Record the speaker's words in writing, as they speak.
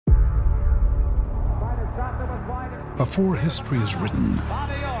Before history is written,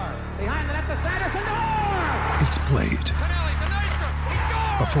 it's played.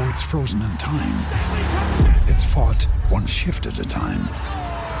 Before it's frozen in time, it's fought one shift at a time.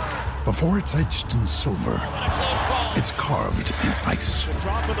 Before it's etched in silver, it's carved in ice.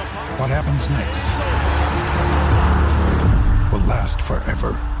 What happens next will last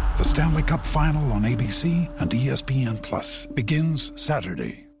forever. The Stanley Cup Final on ABC and ESPN Plus begins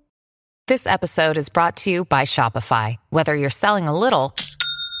Saturday. This episode is brought to you by Shopify. Whether you're selling a little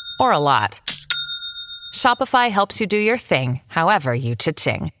or a lot, Shopify helps you do your thing, however you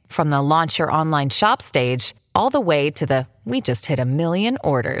cha-ching. From the launch your online shop stage, all the way to the we just hit 1 million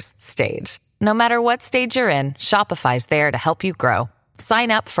orders stage. No matter what stage you're in, Shopify's there to help you grow.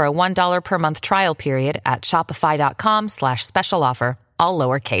 Sign up for a $1 per month trial period at shopify.com/special offer, all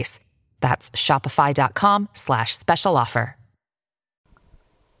lowercase. That's shopify.com/special offer.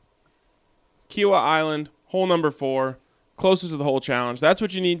 Kiawah Island, hole number 4, closest to the hole challenge. That's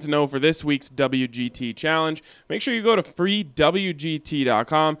what you need to know for this week's WGT challenge. Make sure you go to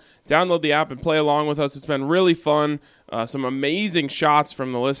freewgt.com, download the app, and play along with us. It's been really fun. Some amazing shots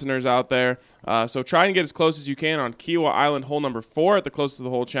from the listeners out there. So try and get as close as you can on Kiawah Island, hole number 4 at the closest to the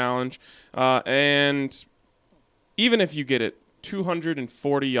hole challenge. And even if you get it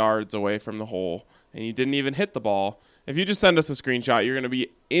 240 yards away from the hole and you didn't even hit the ball, if you just send us a screenshot, you're going to be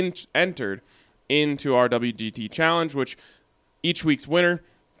entered into our WGT challenge, which each week's winner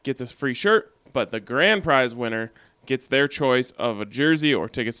gets a free shirt, but the grand prize winner gets their choice of a jersey or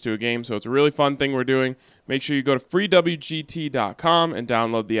tickets to a game. So it's a really fun thing we're doing. Make sure you go to freewgt.com and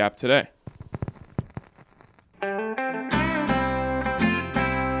download the app today.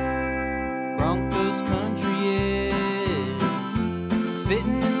 Broncos Country is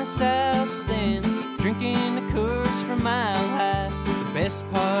sitting in the south stands, drinking the Coors from Mile High. The best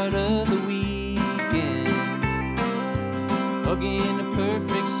part of the weekend, hugging a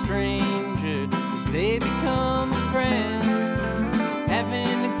perfect stranger as they become a friend,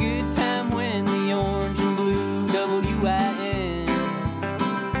 having a good time when the orange and blue WIN,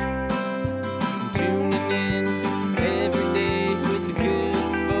 tuning in every day with the good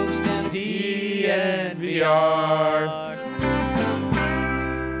folks down at DNVR.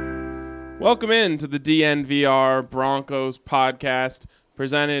 Welcome in to the DNVR Broncos Podcast,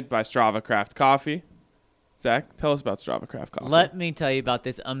 presented by Strava Craft Coffee. Zach, tell us about Strava Craft Coffee. Let me tell you about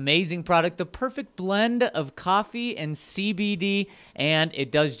this amazing product, the perfect blend of coffee and CBD, and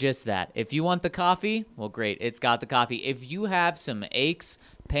it does just that. If you want the coffee, well, great, it's got the coffee. If you have some aches,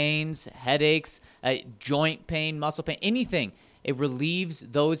 pains, headaches, joint pain, muscle pain, anything, it relieves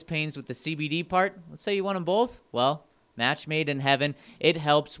those pains with the CBD part. Let's say you want them both. Well, match made in heaven. It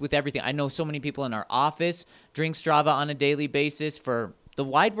helps with everything. I know so many people in our office drink Strava on a daily basis for the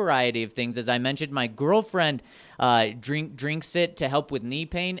wide variety of things. As I mentioned, my girlfriend drinks it to help with knee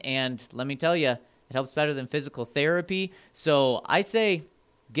pain, and let me tell you, it helps better than physical therapy. So I say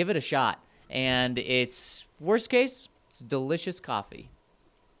give it a shot, and it's, worst case, it's delicious coffee.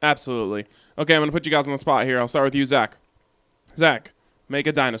 Absolutely. Okay, I'm going to put you guys on the spot here. I'll start with you, Zach. Zach, make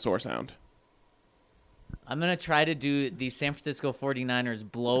a dinosaur sound. I'm going to try to do the San Francisco 49ers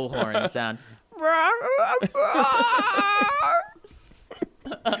blowhorn sound.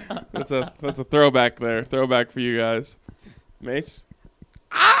 That's a throwback there. Throwback for you guys. Mace?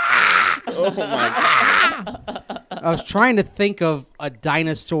 Oh, my God. I was trying to think of a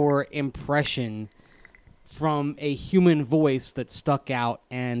dinosaur impression from a human voice that stuck out,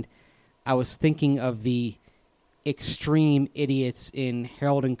 and I was thinking of the extreme idiots in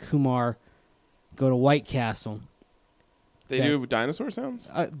Harold and Kumar Go to White Castle. They do dinosaur sounds?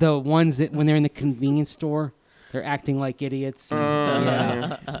 The ones that when they're in the convenience store, they're acting like idiots.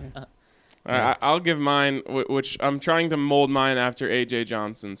 And, yeah. I'll give mine, which I'm trying to mold mine after A.J.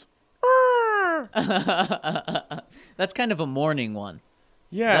 Johnson's. That's kind of a morning one.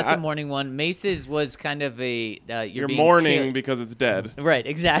 Yeah. That's a morning one. Mace's was kind of a... you're mourning because it's dead. Right,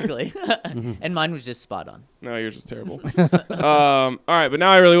 exactly. And mine was just spot on. No, yours was terrible. All right, but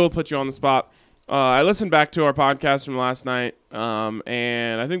now I really will put you on the spot. I listened back to our podcast from last night,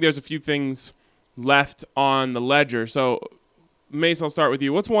 and I think there's a few things left on the ledger. So, Mace, I'll start with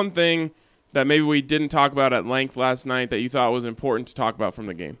you. What's one thing that maybe we didn't talk about at length last night that you thought was important to talk about from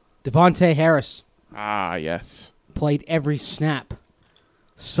the game? Devontae Harris. Ah, yes. Played every snap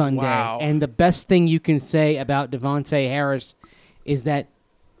Sunday. Wow. And the best thing you can say about Devontae Harris is that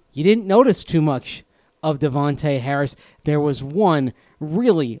you didn't notice too much of Devontae Harris. There was one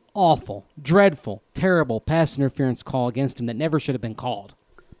really awful, dreadful, terrible pass interference call against him that never should have been called.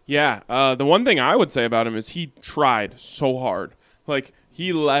 Yeah, the one thing I would say about him is he tried so hard. Like,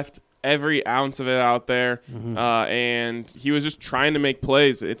 he left every ounce of it out there, and he was just trying to make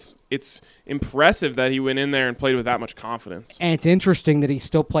plays. It's impressive that he went in there and played with that much confidence. And it's interesting that he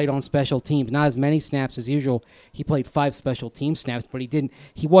still played on special teams. Not as many snaps as usual. He played 5 special team snaps, but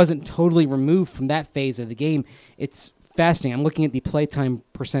he wasn't totally removed from that phase of the game. It's fascinating. I'm looking at the playtime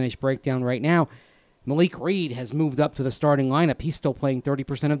percentage breakdown right now. Malik Reed has moved up to the starting lineup. He's still playing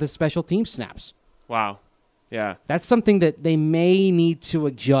 30% of the special team snaps. Wow. Yeah. That's something that they may need to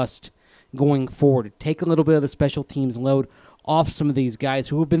adjust going forward. Take a little bit of the special teams load off some of these guys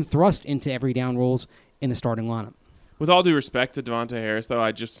who have been thrust into every down roles in the starting lineup. With all due respect to Devontae Harris, though,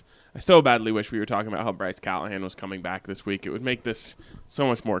 I so badly wish we were talking about how Bryce Callahan was coming back this week. It would make this so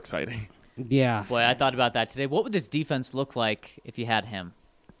much more exciting. Yeah. Boy, I thought about that today. What would this defense look like if you had him?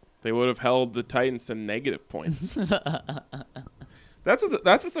 They would have held the Titans to negative points. That's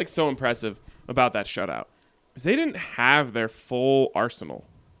what's like so impressive about that shutout. Is they didn't have their full arsenal,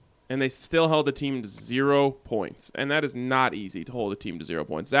 and they still held the team to 0 points. And that is not easy to hold a team to 0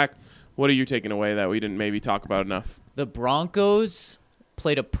 points. Zach, what are you taking away that we didn't maybe talk about enough? The Broncos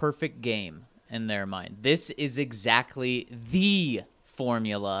played a perfect game in their mind. This is exactly the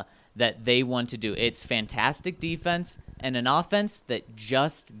formula that they want to do. It's fantastic defense and an offense that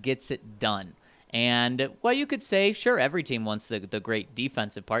just gets it done. And, well, you could say, sure, every team wants the great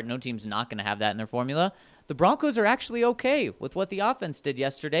defensive part. No team's not going to have that in their formula. The Broncos are actually okay with what the offense did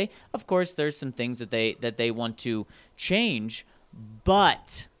yesterday. Of course, there's some things that they want to change,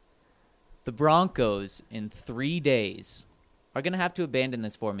 but the Broncos in 3 days are going to have to abandon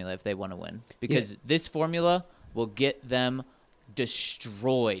this formula if they want to win, because this formula will get them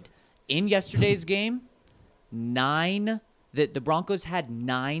destroyed. In yesterday's game, the Broncos had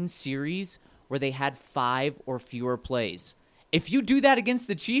 9 series where they had 5 or fewer plays. If you do that against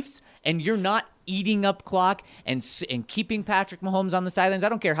the Chiefs and you're not eating up clock and keeping Patrick Mahomes on the sidelines, I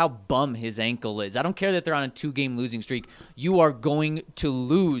don't care how bum his ankle is. I don't care that they're on a 2-game losing streak. You are going to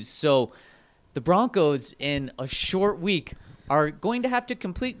lose. So the Broncos in a short week are going to have to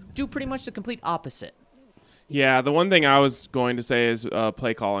do pretty much the complete opposite. Yeah, the one thing I was going to say is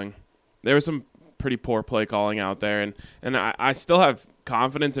play calling. There was some pretty poor play calling out there, and I still have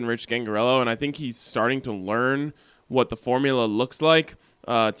confidence in Rich Gangarello, and I think he's starting to learn what the formula looks like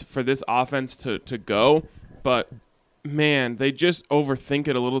for this offense to go. But, man, they just overthink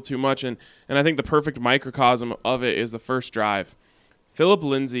it a little too much, and I think the perfect microcosm of it is the first drive. Phillip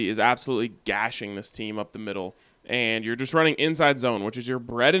Lindsay is absolutely gashing this team up the middle, and you're just running inside zone, which is your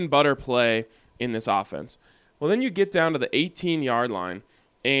bread and butter play in this offense. Well, then you get down to the 18-yard line,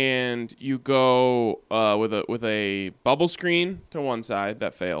 and you go with a bubble screen to one side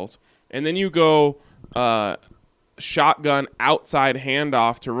that fails, and then you go shotgun outside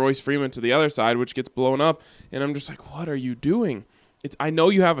handoff to Royce Freeman to the other side, which gets blown up, and I'm just like, what are you doing? I know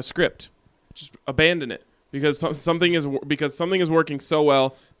you have a script, just abandon it because something is working so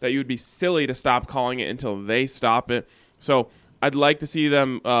well that you would be silly to stop calling it until they stop it. So I'd like to see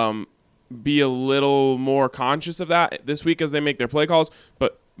them be a little more conscious of that this week as they make their play calls,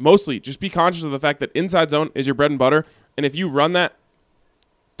 but mostly just be conscious of the fact that inside zone is your bread and butter, and if you run that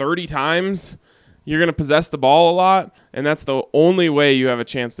 30 times, you're going to possess the ball a lot, and that's the only way you have a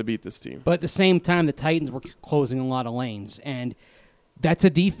chance to beat this team. But at the same time, the Titans were closing a lot of lanes, and that's a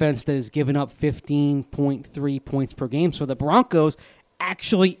defense that has given up 15.3 points per game. So the Broncos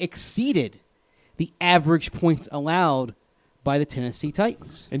actually exceeded the average points allowed by the Tennessee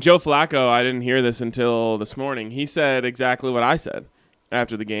Titans. And Joe Flacco, I didn't hear this until this morning. He said exactly what I said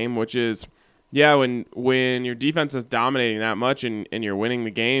after the game, which is, yeah, when your defense is dominating that much and you're winning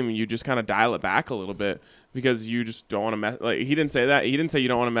the game, you just kind of dial it back a little bit because you just don't want to mess. Like, he didn't say that. He didn't say you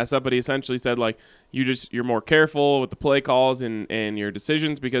don't want to mess up, but he essentially said like you're more careful with the play calls and your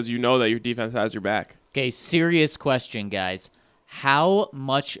decisions because you know that your defense has your back. Okay, serious question, guys. How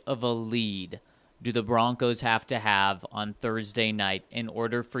much of a lead do the Broncos have to have on Thursday night in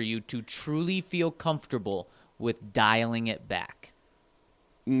order for you to truly feel comfortable with dialing it back?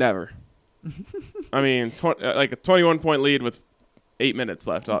 Never. I mean, like a 21-point lead with 8 minutes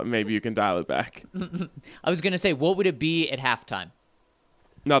left. Maybe you can dial it back. I was going to say, what would it be at halftime?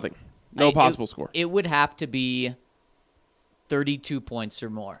 Nothing. No possible score. It would have to be 32 points or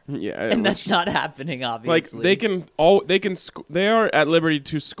more. Yeah, and that's not happening, obviously. Like they are at liberty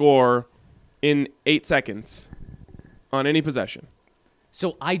to score in 8 seconds on any possession.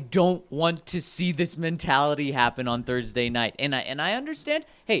 So I don't want to see this mentality happen on Thursday night. And I understand,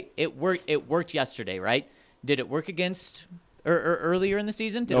 hey, it worked yesterday, right? Did it work against or earlier in the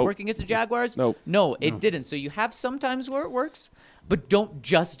season? Did it work against the Jaguars? Nope. No, it didn't. So you have some times where it works, but don't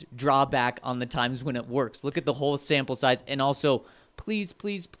just draw back on the times when it works. Look at the whole sample size and also please,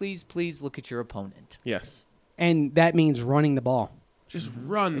 please, please, please look at your opponent. Yes. And that means running the ball. Just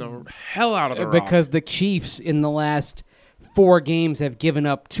run the hell out of the rock. Because the Chiefs in the last 4 games have given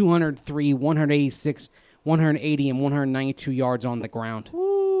up 203, 186, 180, and 192 yards on the ground.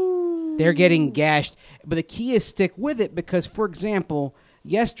 Ooh. They're getting gashed. But the key is stick with it because, for example,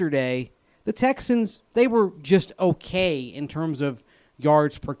 yesterday, the Texans, they were just okay in terms of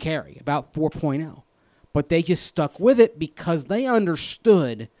yards per carry, about 4.0. But they just stuck with it because they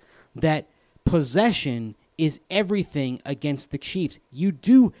understood that possession is everything against the Chiefs. You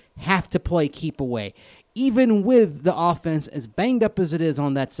do have to play keep away. Even with the offense as banged up as it is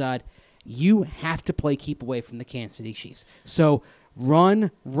on that side, you have to play keep away from the Kansas City Chiefs. So run,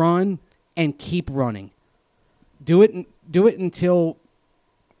 and keep running. Do it until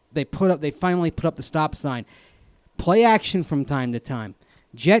they finally put up the stop sign. Play action from time to time.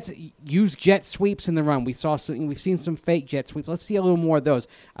 Use jet sweeps in the run. We've seen some fake jet sweeps. Let's see a little more of those.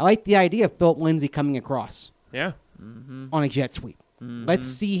 I like the idea of Philip Lindsay coming across. Yeah. On a jet sweep. Let's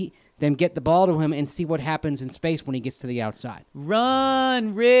see them get the ball to him and see what happens in space when he gets to the outside.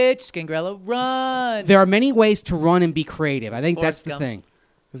 Run, Rich Scangrello, run. There are many ways to run and be creative. I think that's the thing.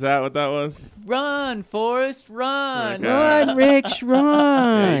 Is that what that was? Run, Forrest, run. Run, Rich, run.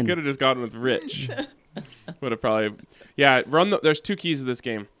 Yeah, you could have just gone with Rich. Would have probably... Yeah, there's 2 keys to this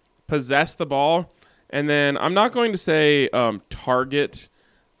game. Possess the ball, and then I'm not going to say target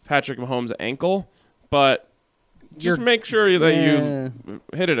Patrick Mahomes' ankle, but just make sure that you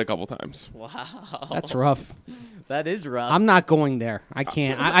hit it a couple times. Wow. That's rough. That is rough. I'm not going there. I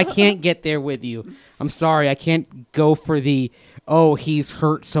can't. I can't get there with you. I'm sorry. I can't go for the, he's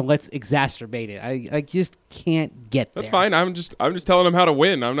hurt, so let's exacerbate it. I just can't get there. That's fine. I'm just telling him how to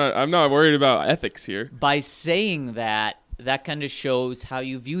win. I'm not worried about ethics here. By saying that kind of shows how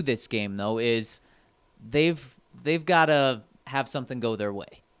you view this game, though, is they've got to have something go their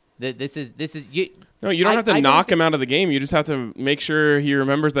way. This is you. No, you don't have to knock him out of the game. You just have to make sure he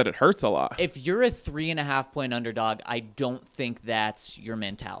remembers that it hurts a lot. If you're a 3.5-point underdog, I don't think that's your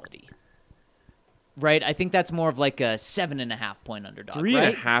mentality. Right? I think that's more of like a 7.5-point underdog.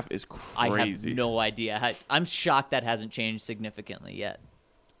 3.5 is crazy. I have no idea. I'm shocked that hasn't changed significantly yet.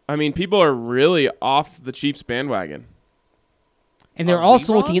 I mean, people are really off the Chiefs bandwagon. And they're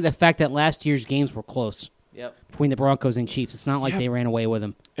also looking at the fact that last year's games were close. Yep. Between the Broncos and Chiefs. It's not like they ran away with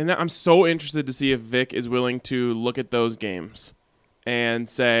them. And I'm so interested to see if Vic is willing to look at those games and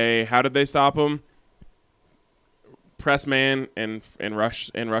say, how did they stop him? Press man and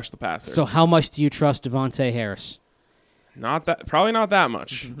rush the passer. So how much do you trust Devontae Harris? Probably not that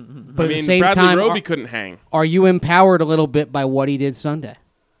much. But I mean, at the same Bradley time, Roby couldn't hang. Are you empowered a little bit by what he did Sunday?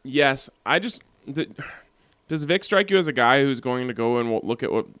 Yes. Does Vic strike you as a guy who's going to go and look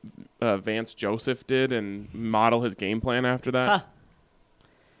at what Vance Joseph did and model his game plan after that? Huh.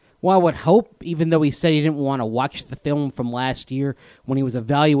 Well, I would hope, even though he said he didn't want to watch the film from last year when he was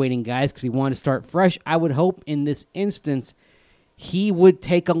evaluating guys because he wanted to start fresh, I would hope in this instance he would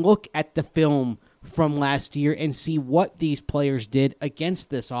take a look at the film from last year and see what these players did against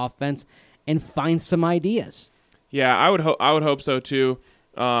this offense and find some ideas. Yeah, I would hope so too.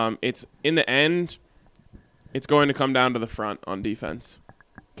 It's in the end, it's going to come down to the front on defense.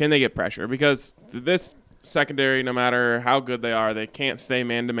 Can they get pressure? Because this secondary, no matter how good they are, they can't stay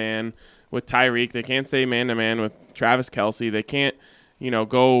man-to-man with Tyreek. They can't stay man-to-man with Travis Kelce. They can't,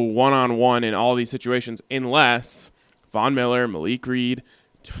 go one-on-one in all these situations unless Von Miller, Malik Reed,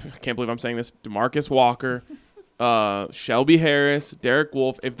 I can't believe I'm saying this, DeMarcus Walker, Shelby Harris, Derek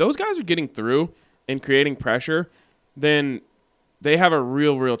Wolfe. If those guys are getting through and creating pressure, then they have a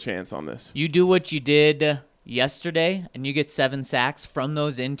real chance on this. You do what you did yesterday, and you get 7 sacks from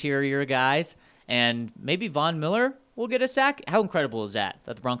those interior guys, and maybe Von Miller will get a sack. How incredible is that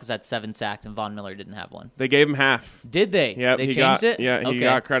the Broncos had 7 sacks and Von Miller didn't have one? They gave him half. Did they? Yeah, they changed it? Yeah, he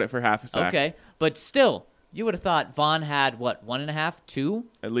got credit for half a sack. Okay, but still, you would have thought Von had, 1.5, 2?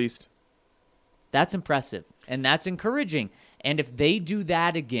 At least. That's impressive, and that's encouraging. And if they do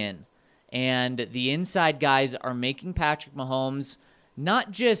that again, and the inside guys are making Patrick Mahomes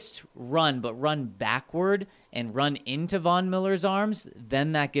not just run, but run backward and run into Von Miller's arms,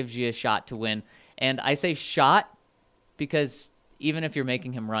 then that gives you a shot to win. And I say shot because even if you're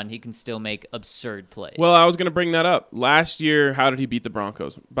making him run, he can still make absurd plays. Well, I was going to bring that up. Last year, how did he beat the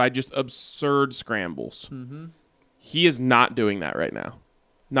Broncos? By just absurd scrambles. Mm-hmm. He is not doing that right now.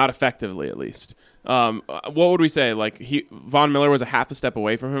 Not effectively, at least. What would we say? Von Miller was a half a step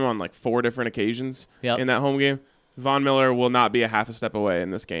away from him on 4 different occasions in that home game. Von Miller will not be a half a step away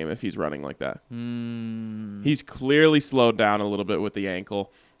in this game if he's running like that. He's clearly slowed down a little bit with the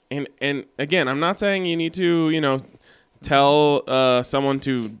ankle. And again, I'm not saying you need to, tell someone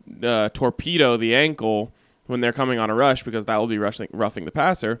to torpedo the ankle when they're coming on a rush because that will be roughing the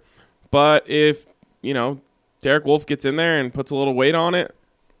passer. But if, Derek Wolfe gets in there and puts a little weight on it,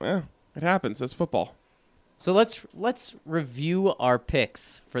 well, it happens. It's football. So let's review our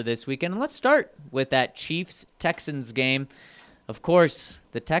picks for this weekend. And let's start with that Chiefs-Texans game. Of course,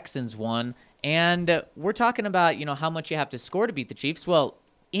 the Texans won. And we're talking about, how much you have to score to beat the Chiefs. Well,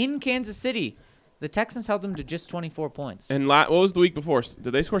 in Kansas City, the Texans held them to just 24 points. And what was the week before?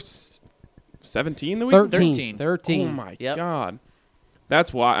 Did they score 17 the week? 13. Oh, my God.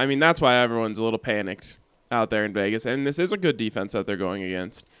 That's why everyone's a little panicked out there in Vegas. And this is a good defense that they're going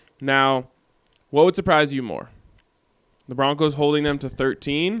against. Now, what would surprise you more? The Broncos holding them to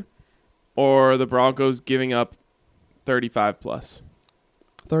 13 or the Broncos giving up 35 plus?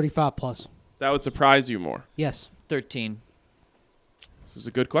 35 plus. That would surprise you more. Yes. 13. This is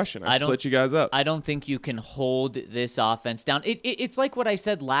a good question. I split you guys up. I don't think you can hold this offense down. It's like what I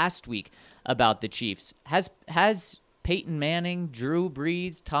said last week about the Chiefs. Has Peyton Manning, Drew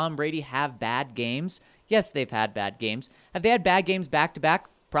Brees, Tom Brady have bad games? Yes, they've had bad games. Have they had bad games back-to-back?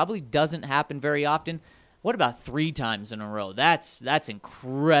 Probably doesn't happen very often. What about 3 times in a row? That's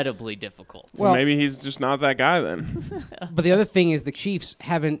incredibly difficult. Well, maybe he's just not that guy then. But the other thing is the Chiefs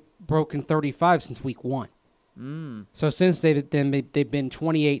haven't broken 35 since week 1. So since they've been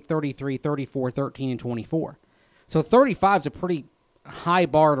 28, 33, 34, 13, and 24. So 35 is a pretty high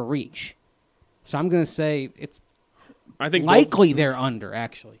bar to reach. So I'm going to say I think likely they're under,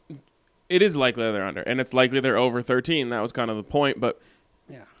 actually. It is likely they're under, and it's likely they're over 13. That was kind of the point, but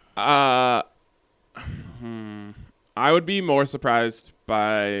yeah. I would be more surprised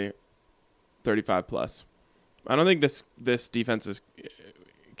by 35 plus. I don't think this defense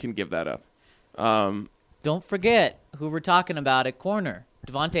can give that up. Don't forget who we're talking about at corner.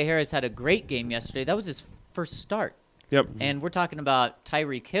 Devontae Harris had a great game yesterday. That was his first start. Yep. And we're talking about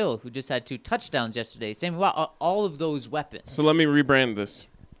Tyreek Hill, who just had 2 touchdowns yesterday. Same, all of those weapons. So let me rebrand this.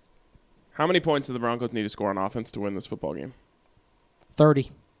 How many points do the Broncos need to score on offense to win this football game?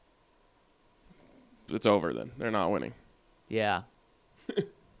 30. It's over then. They're not winning. Yeah.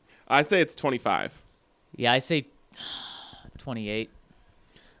 I'd say it's 25. Yeah, I say 28.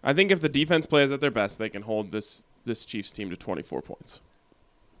 I think if the defense plays at their best, they can hold this Chiefs team to 24 points.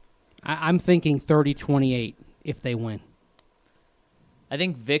 I'm thinking 30-28 if they win. I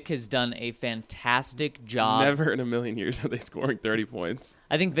think Vic has done a fantastic job. Never in a million years are they scoring 30 points.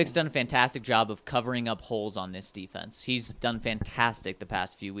 I think Vic's done a fantastic job of covering up holes on this defense. He's done fantastic the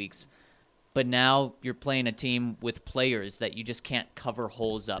past few weeks. But now you're playing a team with players that you just can't cover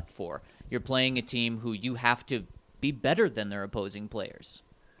holes up for. You're playing a team who you have to be better than their opposing players.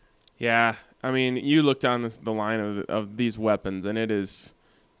 Yeah. I mean, you look down the line of these weapons, and it is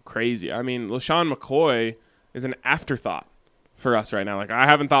crazy. I mean, LaShawn McCoy is an afterthought for us right now. Like, I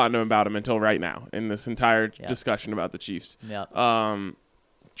haven't thought about him until right now in this entire discussion about the Chiefs. Yep.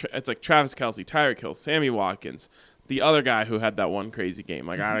 It's like Travis Kelce, Tyreek Hill, Sammy Watkins, the other guy who had that one crazy game.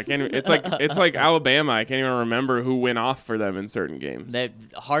 Like, I can't even, it's like Alabama. I can't even remember who went off for them in certain games. That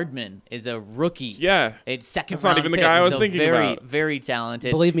Hardman is a rookie. Yeah. A second That's round not even the pick, guy I was so thinking very, about. very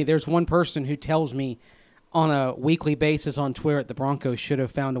talented. Believe me, there's one person who tells me on a weekly basis on Twitter the Broncos should have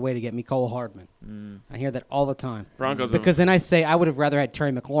found a way to get Mecole Hardman. I hear that all the time. Broncos because then I say I would have rather had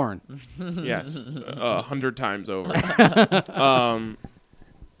Terry McLaurin. Yes, 100 times over.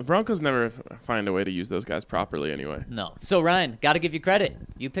 The Broncos never find a way to use those guys properly anyway. No. So, Ryan, got to give you credit.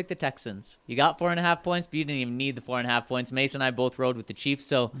 You picked the Texans. You got 4.5 points, but you didn't even need the 4.5 points. Mason and I both rode with the Chiefs,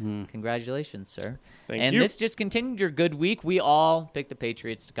 so congratulations, sir. Thank and you. this just continued your good week. We all picked the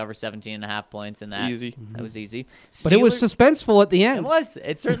Patriots to cover 17.5 points, and that was easy. But it was suspenseful at the end. It was.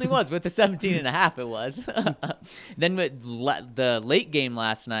 It certainly was. With the 17.5, it was. Then with the late game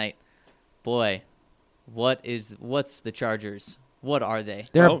last night, boy, what's the Chargers? What are they?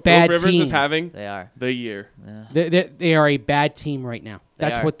 They're a bad Phillip Rivers team. is having They are. the year. They are a bad team right now.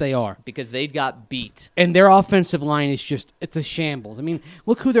 That's what they are. Because they got beat. And their offensive line is it's a shambles. I mean,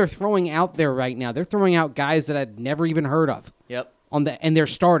 look who they're throwing out there right now. They're throwing out guys that I'd never even heard of. Yep. And they're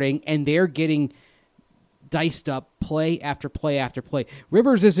starting, and they're getting diced up play after play after play.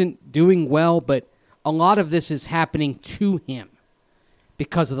 Rivers isn't doing well, but a lot of this is happening to him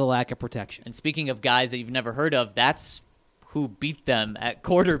because of the lack of protection. And speaking of guys that you've never heard of, that's who beat them at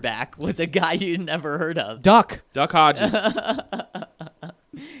quarterback, was a guy you'd never heard of. Duck Hodges.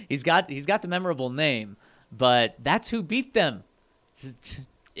 He's got the memorable name, but that's who beat them.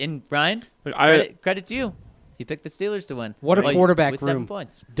 And Brian, credit to you. You picked the Steelers to win. What a quarterback with room. 7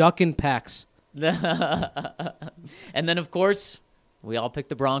 points. Duck and Pax. And then, of course, We all picked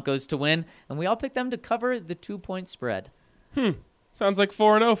the Broncos to win, and we all picked them to cover the 2-point spread. Sounds like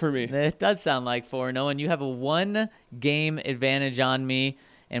 4-0 for me. It does sound like 4-0, and you have a 1-game advantage on me,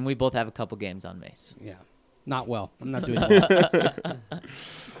 and we both have a couple games on Mace. Yeah, not well. I'm not doing well.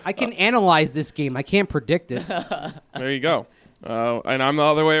 I can analyze this game. I can't predict it. There you go. And I'm the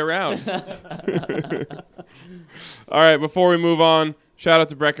other way around. All right, before we move on, shout out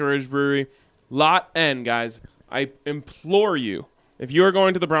to Breckenridge Brewery. Lot N, guys. I implore you, if you are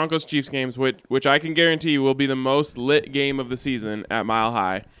going to the Broncos-Chiefs games, which I can guarantee will be the most lit game of the season at Mile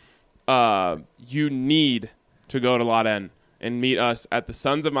High, you need to go to Lot N and meet us at the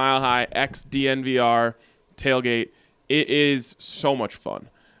Sons of Mile High ex-DNVR tailgate. It is so much fun.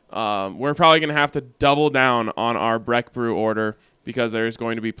 We're probably going to have to double down on our Breck Brew order because there's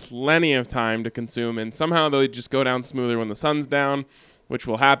going to be plenty of time to consume, and somehow they'll just go down smoother when the sun's down, which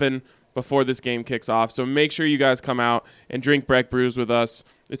will happen before this game kicks off. So make sure you guys come out and drink Breck Brews with us.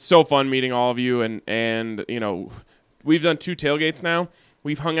 It's so fun meeting all of you, and you know, we've done 2 tailgates now.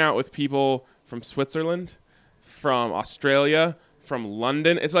 We've hung out with people from Switzerland, from Australia, from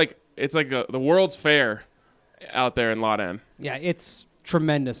London. It's like the World's Fair out there in Lot N. Yeah, it's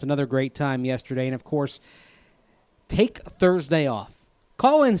tremendous. Another great time yesterday. And, of course, take Thursday off.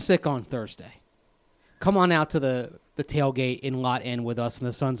 Call in sick on Thursday. Come on out to the tailgate in Lot N with us and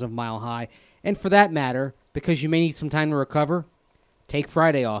the Sons of Mile High. And for that matter, because you may need some time to recover, take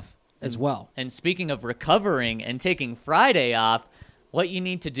Friday off as well. And speaking of recovering and taking Friday off, what you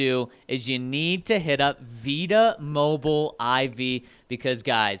need to do is you need to hit up Vita Mobile IV because,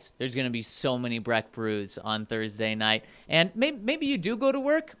 guys, there's going to be so many Breck Brews on Thursday night. And maybe you do go to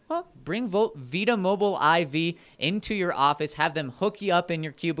work. Well, bring Vita Mobile IV into your office. Have them hook you up in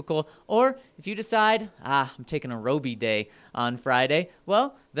your cubicle. Or if you decide, I'm taking a Roby day on Friday,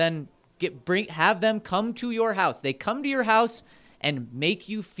 well, then have them come to your house. They come to your house and make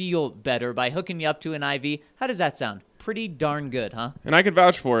you feel better by hooking you up to an IV. How does that sound? Pretty darn good, huh? And I can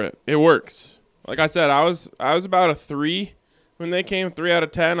vouch for it. It works. Like I said, I was about a 3 when they came, 3 out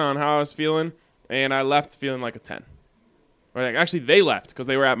of 10 on how I was feeling, and I left feeling like a 10. Or actually, they left because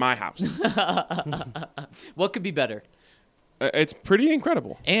they were at my house. What could be better? It's pretty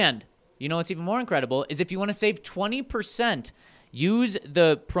incredible. And you know what's even more incredible is if you want to save 20%, use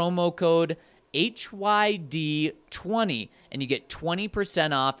the promo code HYD20 and you get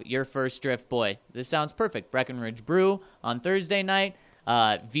 20% off your first Drift Boy. This sounds perfect. Breckenridge Brew on Thursday night,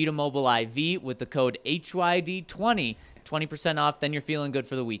 Vita Mobile IV with the code HYD20, 20% off, then you're feeling good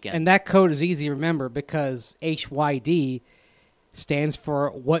for the weekend. And that code is easy to remember because HYD stands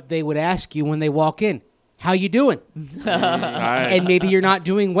for what they would ask you when they walk in. How you doing? Nice. And maybe you're not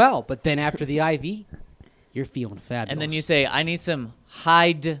doing well, but then after the IV, you're feeling fabulous. And then you say, I need some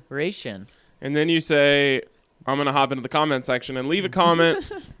hydration. And then you say, I'm going to hop into the comment section and leave a comment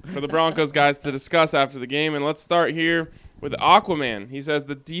for the Broncos guys to discuss after the game. And let's start here with Aquaman. He says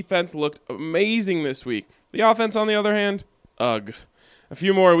the defense looked amazing this week. The offense, on the other hand, ugh. A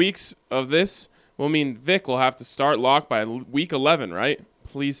few more weeks of this will mean Vic will have to start lock by week 11, right?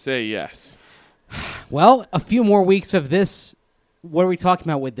 Please say yes. Well, a few more weeks of this. What are we talking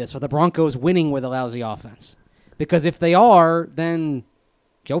about with this? Are the Broncos winning with a lousy offense? Because if they are, then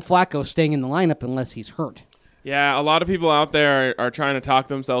Joe Flacco's staying in the lineup unless he's hurt. Yeah, a lot of people out there are trying to talk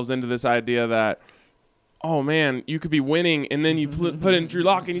themselves into this idea that, oh, man, you could be winning, and then you put in Drew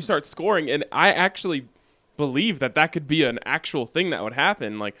Lock and you start scoring. And I actually believe that could be an actual thing that would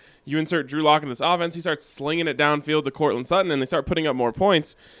happen. Like, you insert Drew Lock in this offense, he starts slinging it downfield to Cortland Sutton, and they start putting up more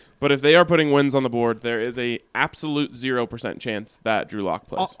points. But if they are putting wins on the board, there is a absolute 0% chance that Drew Lock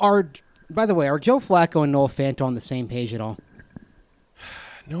plays. By the way, are Joe Flacco and Noah Fant on the same page at all?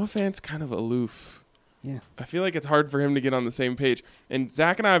 Noah Fant's kind of aloof. Yeah. I feel like it's hard for him to get on the same page. And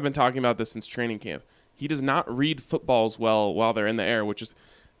Zach and I have been talking about this since training camp. He does not read footballs well while they're in the air, which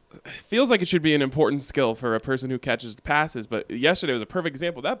feels like it should be an important skill for a person who catches the passes. But yesterday was a perfect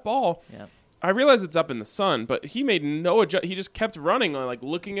example. That ball, I realize it's up in the sun, but he made no adjustment. He just kept running, like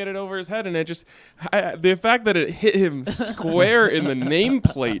looking at it over his head, and it just the fact that it hit him square in the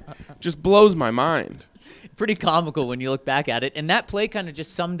nameplate just blows my mind. Pretty comical when you look back at it. And that play kind of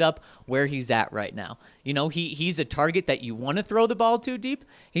just summed up where he's at right now. You know, he's a target that you want to throw the ball too deep.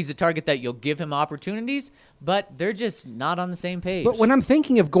 He's a target that you'll give him opportunities, but they're just not on the same page. But when I'm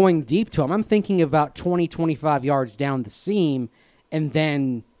thinking of going deep to him, I'm thinking about 20, 25 yards down the seam and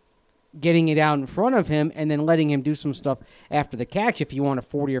then getting it out in front of him and then letting him do some stuff after the catch if you want a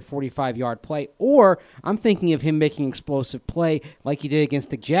 40 or 45-yard play. Or I'm thinking of him making explosive play like he did against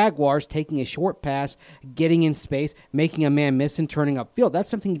the Jaguars, taking a short pass, getting in space, making a man miss and turning upfield. That's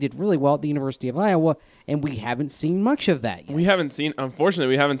something he did really well at the University of Iowa, and we haven't seen much of that yet.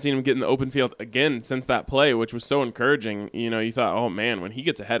 Unfortunately, we haven't seen him get in the open field again since that play, which was so encouraging. You thought, oh, man, when he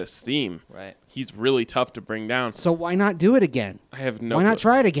gets ahead of steam, he's really tough to bring down. So why not do it again? I have no Why not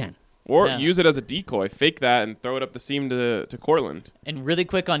try it again? Or use it as a decoy. Fake that and throw it up the seam to Cortland. And really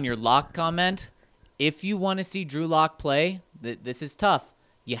quick on your Lock comment, if you want to see Drew Lock play, this is tough.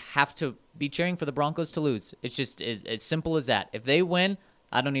 You have to be cheering for the Broncos to lose. It's just as simple as that. If they win,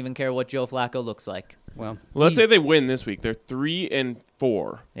 I don't even care what Joe Flacco looks like. Well, let's say they win this week. They're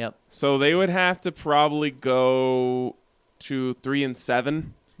 3-4. Yep. So they would have to probably go to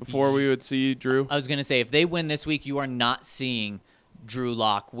 3-7 before we would see Drew. I was going to say, if they win this week, you are not seeing Drew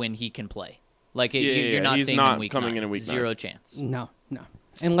Lock when he can play. You're not he's seeing not him week coming 9. in a week 0 9. chance. No.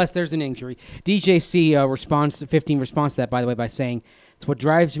 Unless there's an injury. DJC responds to that, by the way, by saying, it's what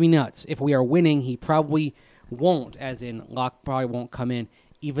drives me nuts. If we are winning, he probably won't, as in Lock probably won't come in,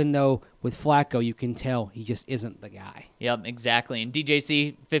 even though with Flacco, you can tell he just isn't the guy. Yep, exactly. And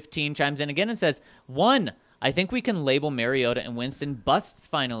DJC 15 chimes in again and says, 1, I think we can label Mariota and Winston busts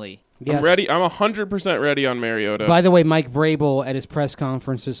finally. Yes. I'm ready. I'm 100% ready on Mariota. By the way, Mike Vrabel at his press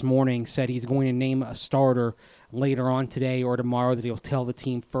conference this morning said he's going to name a starter later on today or tomorrow that he'll tell the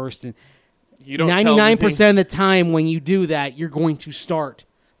team first. And you don't 99% of the time when you do that, you're going to start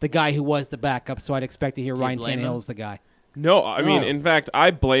the guy who was the backup. So I'd expect to hear Ryan Tannehill is the guy. No, I mean, in fact,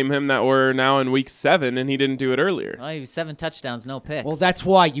 I blame him that we're now in week 7 and he didn't do it earlier. Well, he was 7 touchdowns, no picks. Well, that's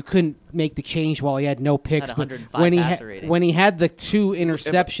why you couldn't make the change while he had no picks. Had 105 when passer rating. when he had the 2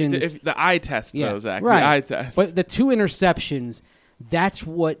 interceptions, If the eye test, though, Zach. right. The eye test. But the 2 interceptions, that's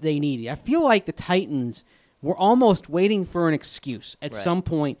what they needed. I feel like the Titans were almost waiting for an excuse at some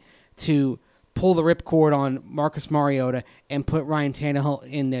point to pull the ripcord on Marcus Mariota and put Ryan Tannehill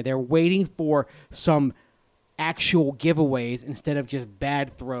in there. They're waiting for some actual giveaways instead of just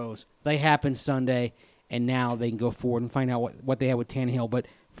bad throws. They happened Sunday, and now they can go forward and find out what they have with Tannehill. But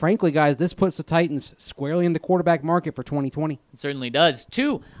frankly, guys, this puts the Titans squarely in the quarterback market for 2020. It certainly does.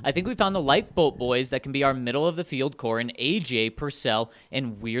 2, I think we found the lifeboat boys that can be our middle-of-the-field core in A.J. Purcell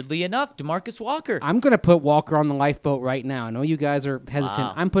and, weirdly enough, DeMarcus Walker. I'm going to put Walker on the lifeboat right now. I know you guys are hesitant.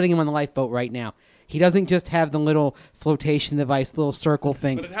 Wow. I'm putting him on the lifeboat right now. He doesn't just have the little flotation device, little circle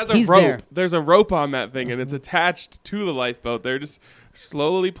thing. But it has a He's rope. there. There's a rope on that thing, and it's attached to the lifeboat. They're just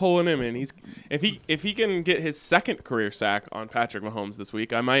slowly pulling him in. If he can get his second career sack on Patrick Mahomes this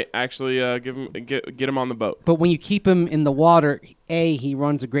week, I might actually get him on the boat. But when you keep him in the water, A, he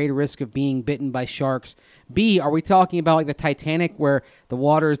runs a greater risk of being bitten by sharks. B, are we talking about like the Titanic where the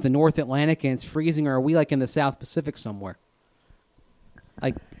water is the North Atlantic and it's freezing, or are we like in the South Pacific somewhere?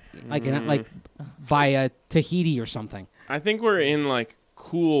 Like by Tahiti or something. I think we're in like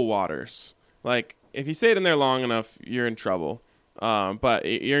cool waters. Like if you stayed in there long enough, you're in trouble. But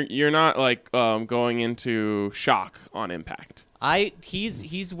you're not like going into shock on impact.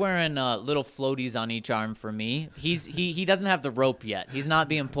 He's wearing little floaties on each arm for me. He doesn't have the rope yet. He's not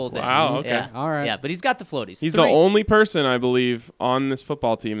being pulled in. Wow, okay. Yeah. All right. Yeah, but he's got the floaties. He's 3. the only person, I believe, on this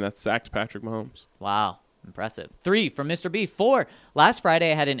football team that sacked Patrick Mahomes. Wow. Impressive. 3 from Mr. B. 4. Last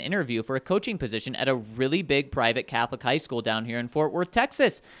Friday, I had an interview for a coaching position at a really big private Catholic high school down here in Fort Worth,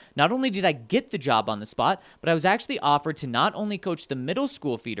 Texas. Not only did I get the job on the spot, but I was actually offered to not only coach the middle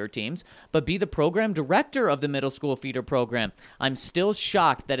school feeder teams, but be the program director of the middle school feeder program. I'm still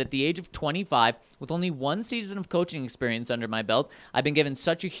shocked that at the age of 25, with only 1 season of coaching experience under my belt, I've been given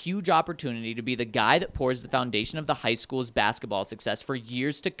such a huge opportunity to be the guy that pours the foundation of the high school's basketball success for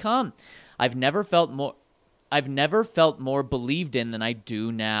years to come. I've never felt more believed in than I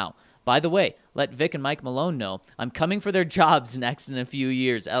do now. By the way, let Vic and Mike Malone know I'm coming for their jobs next in a few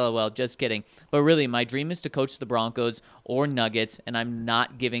years. LOL, just kidding. But really, my dream is to coach the Broncos or Nuggets, and I'm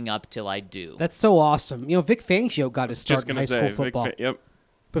not giving up till I do. That's so awesome. You know, Vic Fangio got his start in high school football. Yep.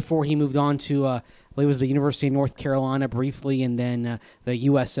 Before he moved on to, it was the University of North Carolina briefly, and then the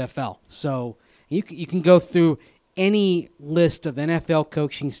USFL. So you can go through any list of NFL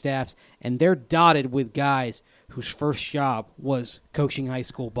coaching staffs, and they're dotted with guys whose first job was coaching high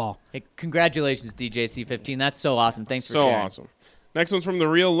school ball. Hey, congratulations, DJC15. That's so awesome. Thanks for so sharing. So awesome. Next one's from the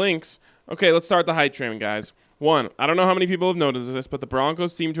Real Lynx. Okay, let's start the hype train, guys. 1, I don't know how many people have noticed this, but the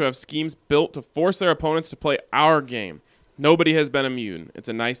Broncos seem to have schemes built to force their opponents to play our game. Nobody has been immune. It's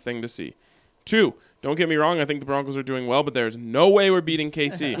a nice thing to see. 2, don't get me wrong, I think the Broncos are doing well, but there's no way we're beating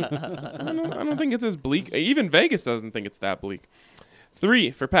KC. I don't think it's as bleak. Even Vegas doesn't think it's that bleak.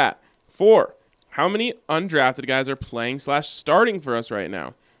 3, for Pat. 4, how many undrafted guys are playing / starting for us right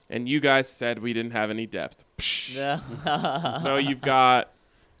now? And you guys said we didn't have any depth. So you've got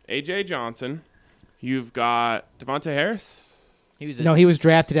A.J. Johnson. You've got Devontae Harris. He was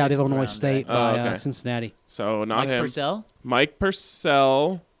drafted out of Illinois round State guy. by Cincinnati. So not Mike him. Purcell? Mike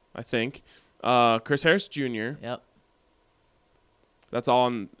Purcell, I think. Chris Harris Jr. Yep. That's all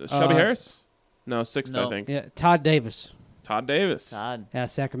on Shelby Harris? No, 6th, no. I think. Yeah, Todd Davis. Todd Davis. Todd. Yeah,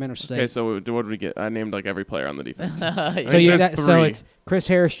 Sacramento State. Okay, so what did we get? I named like every player on the defense. So it's Chris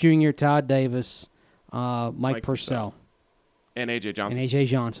Harris Jr., Todd Davis, Mike Purcell, and A.J. Johnson. and A.J.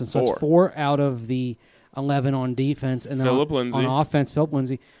 Johnson. So 4. it's 4 out of the 11 on defense. And then Phillip Lindsay. on offense, Phillip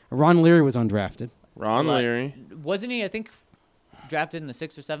Lindsay. Ron Leary was undrafted. Ron Leary. Wasn't he, I think, drafted in the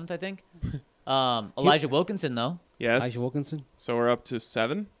 6th or 7th, I think? Elijah Wilkinson, though. Yes. Elijah Wilkinson. So we're up to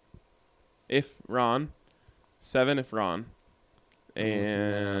 7 if Ron. 7 if Ron.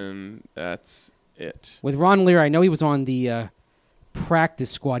 And that's it. With Ron Leary, I know he was on the practice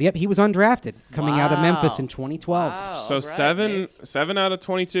squad. Yep, he was undrafted coming out of Memphis in 2012. Wow, So all right, 7 nice. 7 out of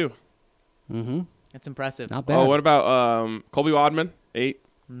 22. Mm-hmm. That's impressive. Not bad. Oh, what about Colby Wadman? 8.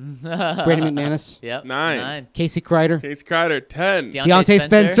 Brandon McManus. Yep. 9. Casey Kreider. Casey Kreider, 10. Deontay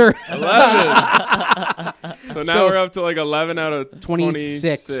Spencer. 11. So now So- we're up to like 11 out of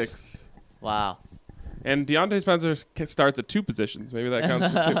 26. 26. Wow. And Deontay Spencer starts at 2 positions. Maybe that counts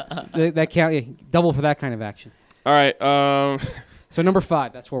for 2. that count, yeah, double for that kind of action. All right. So number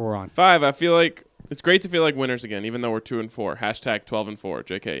 5, that's where we're on. 5, I feel like it's great to feel like winners again, even though we're 2-4. Hashtag 12-4.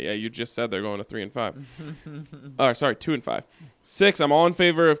 JK. Yeah, you just said they're going to 3-5. Sorry, 2-5. 6, I'm all in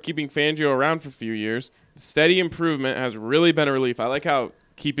favor of keeping Fangio around for a few years. Steady improvement has really been a relief. I like how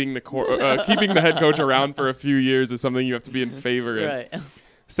keeping the head coach around for a few years is something you have to be in favor in. Right.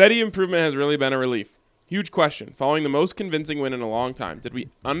 Steady improvement has really been a relief. Huge question. Following the most convincing win in a long time, did we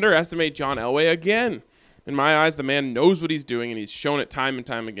underestimate John Elway again? In my eyes, the man knows what he's doing, and he's shown it time and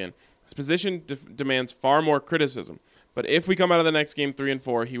time again. His position demands far more criticism. But if we come out of the next game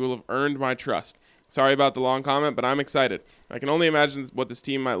 3-4, he will have earned my trust. Sorry about the long comment, but I'm excited. I can only imagine what this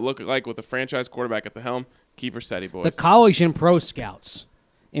team might look like with a franchise quarterback at the helm. Keep her steady, boys. The college and pro scouts,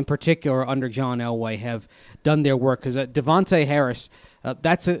 in particular under John Elway, have done their work. Because Devontae Harris,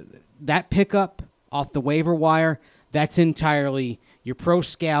 that pickup off the waiver wire, that's entirely your pro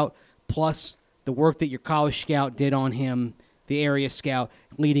scout plus the work that your college scout did on him, the area scout,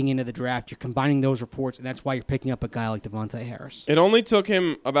 leading into the draft. You're combining those reports, and that's why you're picking up a guy like Devontae Harris. It only took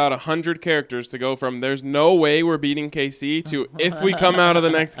him about 100 characters to go from there's no way we're beating KC to if we come out of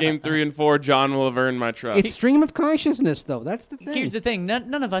the next game 3-4, John will have earned my trust. It's stream of consciousness, though. That's the thing. Here's the thing.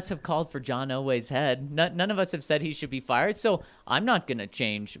 None of us have called for John Elway's head. None of us have said he should be fired. So I'm not going to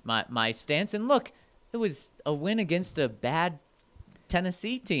change my stance. And look, it was a win against a bad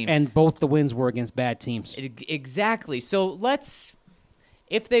Tennessee team. And both the wins were against bad teams. Exactly. So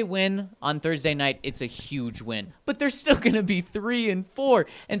if they win on Thursday night, it's a huge win. But they're still going to be 3-4.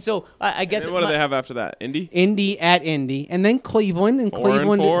 And so I guess. And what do they have after that? Indy? Indy at Indy. And then Cleveland. And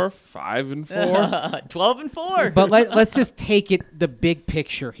 4-4, 5-4. 12-4. But let's just take it the big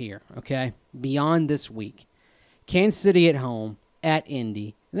picture here, okay? Beyond this week. Kansas City at home, at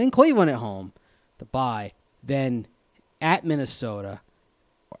Indy, and then Cleveland at home, the bye, then at Minnesota,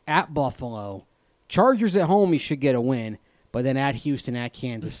 at Buffalo. Chargers at home, you should get a win, but then at Houston, at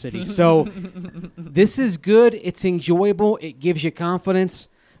Kansas City. So this is good. It's enjoyable. It gives you confidence,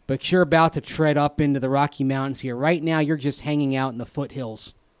 but you're about to tread up into the Rocky Mountains here. Right now, you're just hanging out in the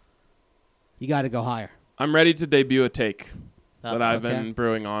foothills. You got to go higher. I'm ready to debut a take that I've okay. been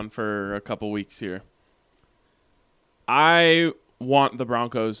brewing on for a couple weeks here. I want the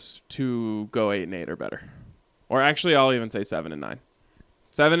Broncos to go 8-8 or better. Or actually, I'll even say 7-9.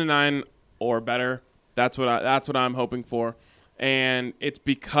 7-9 or better. That's what I'm hoping for. And it's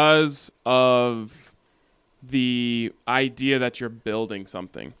because of the idea that you're building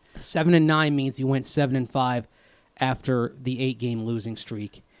something. 7-9 means you went 7-5 after the 8-game losing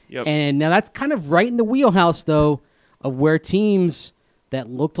streak. Yep. And now that's kind of right in the wheelhouse, though, of where teams that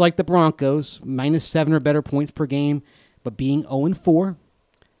looked like the Broncos, -7 or better points per game, but being 0-4,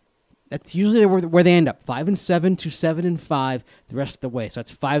 that's usually where they end up, 5-7 to 7-5 the rest of the way. So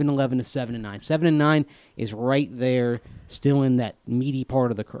that's 5-11 to 7-9. 7-9 is right there, still in that meaty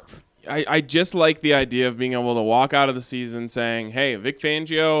part of the curve. I just like the idea of being able to walk out of the season saying, hey, Vic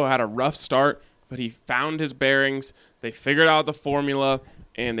Fangio had a rough start, but he found his bearings. They figured out the formula,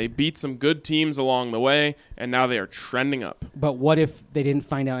 and they beat some good teams along the way, and now they are trending up. But what if they didn't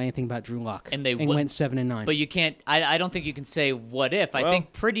find out anything about Drew Lock and went 7-9? But you can't. I don't think you can say what if. I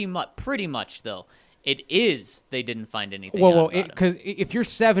think pretty much though. It is they didn't find anything. Well, out about him. because if you're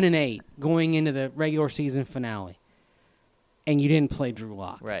 7-8 going into the regular season finale, and you didn't play Drew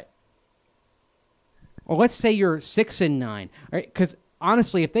Lock, Right. or let's say you're 6-9, all right? Because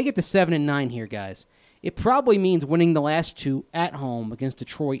honestly, if they get to 7-9 here, guys, it probably means winning the last two at home against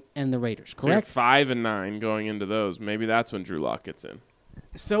Detroit and the Raiders. So you're Correct? 5-9 going into those. Maybe that's when Drew Lock gets in.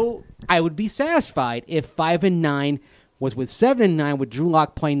 So I would be satisfied if 5-9 was with 7-9 with Drew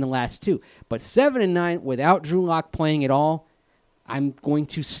Lock playing the last two. But 7-9 without Drew Lock playing at all, I'm going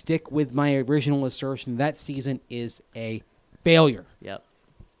to stick with my original assertion that season is a failure. Yep.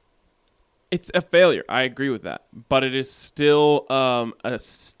 It's a failure. I agree with that. But it is still a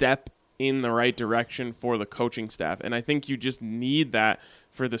step in the right direction for the coaching staff. And I think you just need that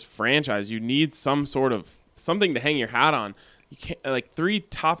for this franchise. You need some sort of something to hang your hat on. You can't, like 3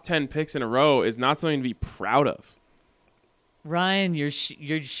 top 10 picks in a row is not something to be proud of. Ryan, you're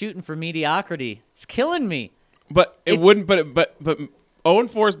shooting for mediocrity. It's killing me. But it wouldn't. But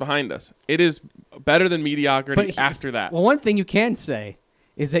 0-4 is behind us. It is better than mediocrity after that. Well, one thing you can say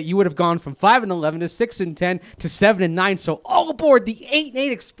is that you would have gone from 5-11 to 6-10 to 7-9. So all aboard the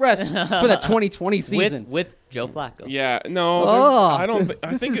 8-8 Express for the 2020 season with Joe Flacco. Yeah, no, I don't.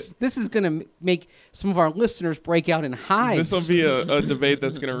 I think this is going to make some of our listeners break out in hives. this will be a debate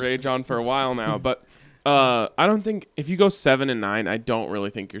that's going to rage on for a while now. But I don't think if you go 7-9, I don't really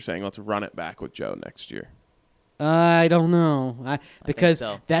think you're saying let's run it back with Joe next year. I don't know, because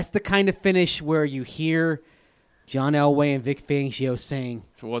so. That's the kind of finish where you hear John Elway and Vic Fangio saying,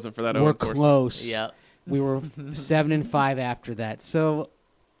 If it wasn't for that, "We're 0-4 close." Yep. We were 7-5 after that. So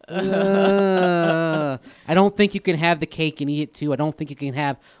I don't think you can have the cake and eat it too. I don't think you can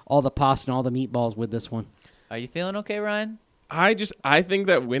have all the pasta and all the meatballs with this one. Are you feeling okay, Ryan? I think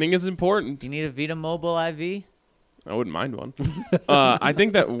that winning is important. Do you need a Vita Mobile IV? I wouldn't mind one. I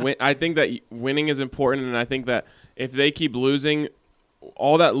think that winning is important, and I think that if they keep losing,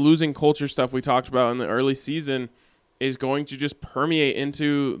 all that losing culture stuff we talked about in the early season is going to just permeate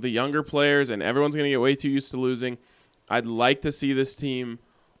into the younger players, and everyone's going to get way too used to losing. I'd like to see this team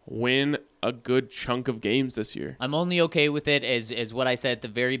win a good chunk of games this year. I'm only okay with it as what I said at the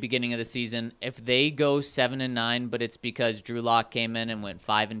very beginning of the season. If they go 7-9, but it's because Drew Lock came in and went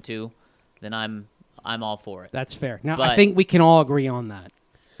 5-2, then I'm all for it. That's fair. Now, But I think we can all agree on that.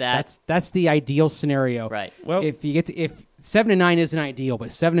 That's That's the ideal scenario. right. Well, If 7-9 isn't ideal, but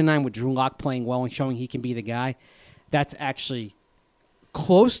 7-9 with Drew Lock playing well and showing he can be the guy, that's actually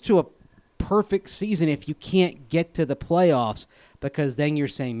close to a perfect season if you can't get to the playoffs, because then you're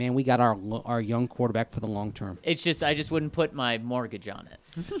saying, man, we got our young quarterback for the long term. It's just I just wouldn't put my mortgage on it.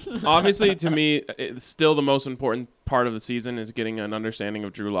 obviously, to me, it's still the most important part of the season is getting an understanding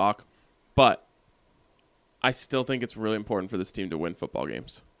of Drew Lock, but I still think it's really important for this team to win football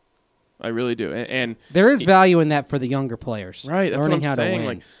games. I really do, and There is value in that for the younger players. right. That's learning what I'm how saying. to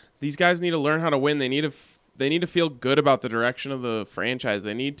win. Like these guys need to learn how to win. They need to feel good about the direction of the franchise.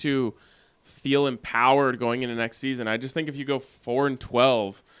 They need to feel empowered going into next season. I just think if you go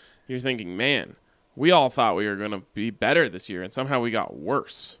 4-12, you're thinking, man, we all thought we were going to be better this year, and somehow we got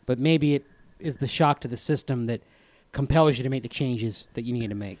worse. But maybe it is the shock to the system that compels you to make the changes that you need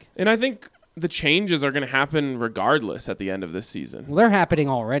to make. And I think the changes are going to happen regardless at the end of this season. Well, they're happening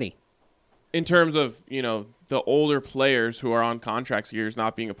already. In terms of, the older players who are on contract years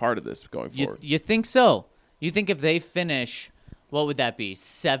not being a part of this going forward. You think so? You think if they finish, what would that be?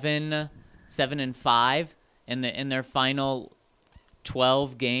 7-5 in their final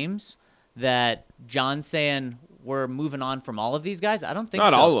 12 games, that John's saying we're moving on from all of these guys? I don't think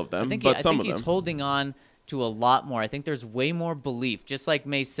Not so. all of them, but some I think of he's them. holding on to a lot more. I think there's way more belief. Just like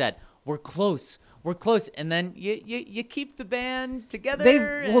May said, we're close, and then you keep the band together.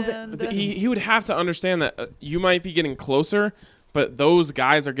 He would have to understand that you might be getting closer, but those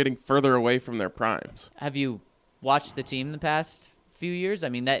guys are getting further away from their primes. Have you watched the team the past few years? I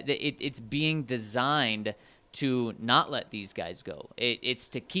mean, it's being designed to not let these guys go. It's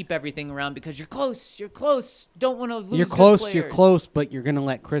to keep everything around because you're close. Don't want to lose. You're close, but you're going to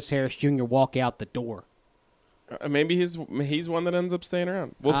let Chris Harris Jr. walk out the door. Maybe he's one that ends up staying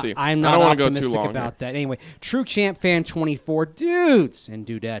around. We'll see. I'm not I don't want to go optimistic too long about that. Anyway, True Champ Fan 24, dudes and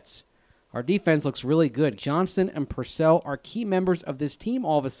dudettes. Our defense looks really good. Johnson and Purcell are key members of this team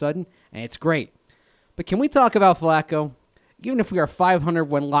all of a sudden, and it's great. But can we talk about Flacco? Even if we are 500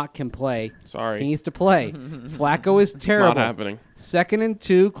 when Locke can play, Sorry. he needs to play. Flacco is terrible. Not happening. 2nd and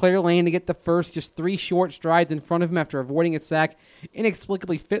 2, clear lane to get the first, just 3 short strides in front of him after avoiding a sack.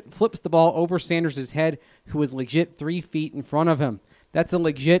 Inexplicably flips the ball over Sanders' head, who is legit 3 feet in front of him. That's a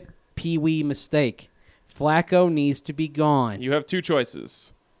legit Pee-wee mistake. Flacco needs to be gone. You have two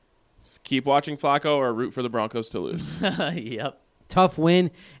choices. Just keep watching Flacco or root for the Broncos to lose. Yep. Tough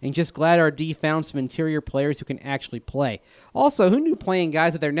win, and just glad our D found some interior players who can actually play. Also, who knew playing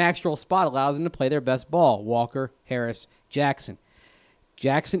guys at their natural spot allows them to play their best ball? Walker, Harris, Jackson.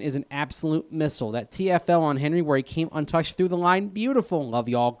 Jackson is an absolute missile. That TFL on Henry where he came untouched through the line, beautiful. Love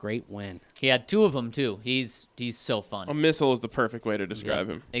y'all. Great win. He had 2 of them, too. He's so fun. A missile is the perfect way to describe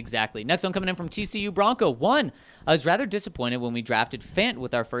him. Exactly. Next one coming in from TCU Bronco. 1. I was rather disappointed when we drafted Fant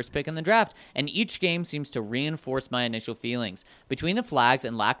with our first pick in the draft, and each game seems to reinforce my initial feelings. Between the flags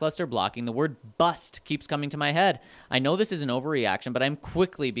and lackluster blocking, the word bust keeps coming to my head. I know this is an overreaction, but I'm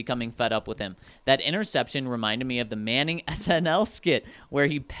quickly becoming fed up with him. That interception reminded me of the Manning SNL skit where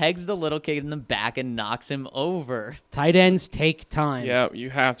he pegs the little kid in the back and knocks him over. Tight ends take time. Yeah, you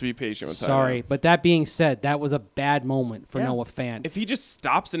have to be patient with tight Sorry, ends. but that being said, that was a bad moment for Noah Fant. If he just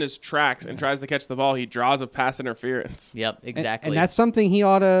stops in his tracks and tries to catch the ball, he draws a pass interference. Yep, exactly. And that's something he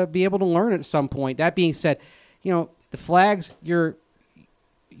ought to be able to learn at some point. That being said, the flags, you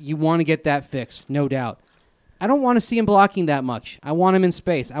want to get that fixed, no doubt. I don't want to see him blocking that much. I want him in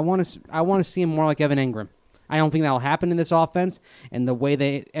space. I want to see him more like Evan Ingram. I don't think that'll happen in this offense and the way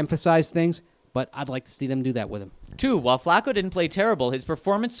they emphasize things, but I'd like to see them do that with him. 2, while Flacco didn't play terrible, his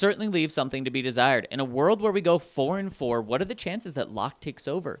performance certainly leaves something to be desired. In a world where we go 4-4, what are the chances that Locke takes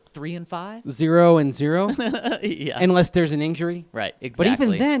over? 3-5? 0-0? Yeah. Unless there's an injury. Right, exactly. But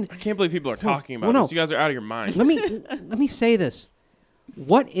even then, I can't believe people are talking about this. You guys are out of your mind. let me say this.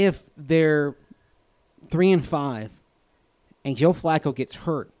 What if they're 3-5 and Joe Flacco gets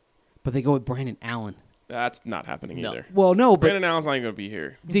hurt, but they go with Brandon Allen? That's not happening either. Well, no, but Brandon Allen's not even going to be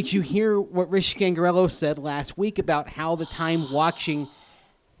here. did you hear what Rich Scangarello said last week about how the time watching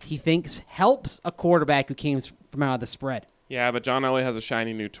he thinks helps a quarterback who came from out of the spread? Yeah, but John Elway has a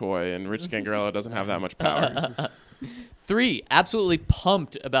shiny new toy, and Rich Scangarello doesn't have that much power. 3, absolutely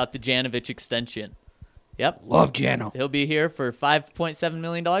pumped about the Janovich extension. Yep. Love Jano. He'll be here for $5.7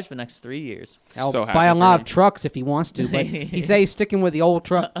 million for the next 3 years. I'll So happy buy a for lot him. of trucks if he wants to, but he said he's sticking with the old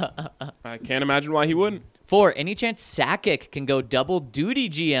truck. I can't imagine why he wouldn't. 4, any chance Sakic can go double duty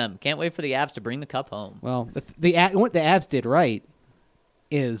GM? Can't wait for the Avs to bring the cup home. Well, what the Avs did right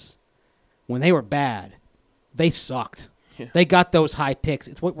is when they were bad, they sucked. Yeah. They got those high picks.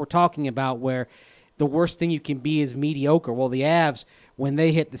 It's what we're talking about where the worst thing you can be is mediocre. Well, the Avs, when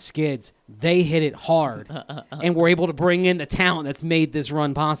they hit the skids, they hit it hard and were able to bring in the talent that's made this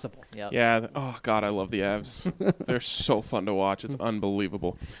run possible. Yep. Yeah. Oh, God, I love the Avs. They're so fun to watch. It's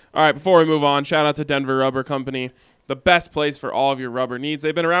unbelievable. All right, before we move on, shout out to Denver Rubber Company, the best place for all of your rubber needs.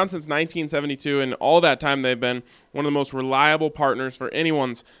 They've been around since 1972, and all that time they've been one of the most reliable partners for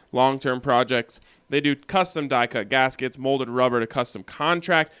anyone's long-term projects. They do custom die-cut gaskets, molded rubber to custom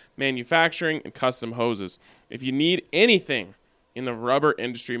contract, manufacturing, and custom hoses. If you need anything in the rubber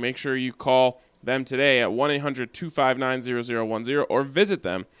industry, make sure you call them today at 1-800-259-0010 or visit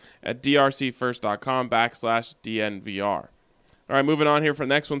them at drcfirst.com/DNVR. All right, moving on here for the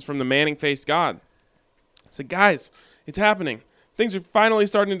next one's from the Manning-faced God. So, guys, it's happening. Things are finally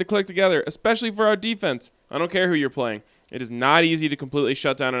starting to click together, especially for our defense. I don't care who you're playing. It is not easy to completely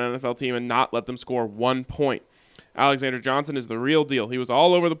shut down an NFL team and not let them score 1 point. Alexander Johnson is the real deal. He was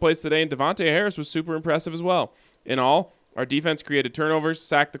all over the place today, and Devontae Harris was super impressive as well. In all, our defense created turnovers,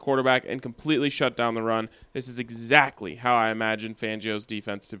 sacked the quarterback, and completely shut down the run. This is exactly how I imagine Fangio's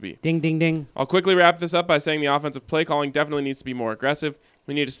defense to be. Ding, ding, ding. I'll quickly wrap this up by saying the offensive play calling definitely needs to be more aggressive.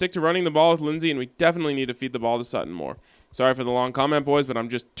 We need to stick to running the ball with Lindsey, and we definitely need to feed the ball to Sutton more. Sorry for the long comment, boys, but I'm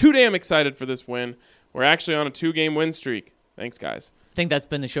just too damn excited for this win. We're actually on a 2-game win streak. Thanks, guys. I think that's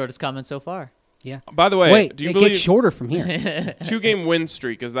been the shortest comment so far. Yeah. By the way, Wait, do you it believe gets shorter from here. 2-game win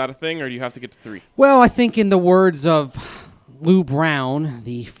streak? Is that a thing, or do you have to get to 3? Well, I think in the words of Lou Brown,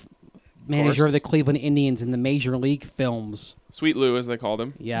 the manager of the Cleveland Indians in the Major League films. Sweet Lou, as they called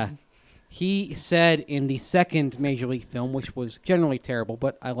him. Yeah. He said in the second Major League film, which was generally terrible,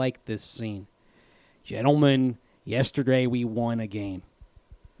 but I like this scene. Gentlemen, yesterday we won a game.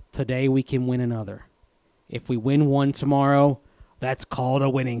 Today we can win another. If we win one tomorrow, that's called a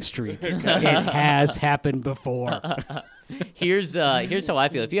winning streak. It has happened before. Here's how I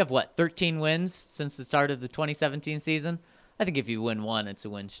feel. If you have, 13 wins since the start of the 2017 season, I think if you win one, it's a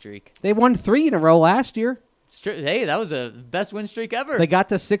win streak. They won 3 in a row last year. Hey, that was a best win streak ever. They got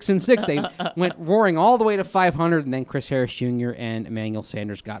to 6-6. They went roaring all the way to 500, and then Chris Harris Jr. and Emmanuel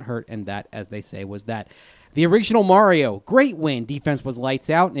Sanders got hurt, and that, as they say, was that. The original Mario, great win. Defense was lights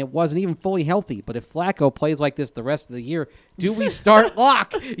out, and it wasn't even fully healthy. But if Flacco plays like this the rest of the year, do we start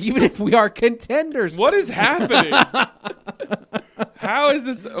Locke, even if we are contenders? What is happening? How is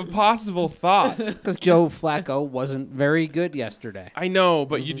this a possible thought? Because Joe Flacco wasn't very good yesterday. I know,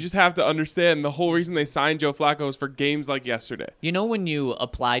 but you just have to understand the whole reason they signed Joe Flacco was for games like yesterday. You know when you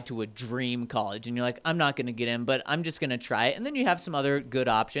apply to a dream college and you're like, I'm not going to get in, but I'm just going to try it, and then you have some other good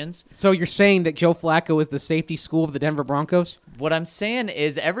options? So you're saying that Joe Flacco is the safety school of the Denver Broncos? What I'm saying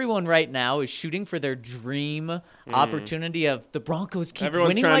is everyone right now is shooting for their dream opportunity of the Broncos keep Everyone's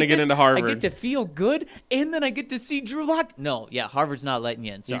winning trying like to get this. into Harvard. I get to feel good, and then I get to see Drew Lock. No, yeah, Harvard's not letting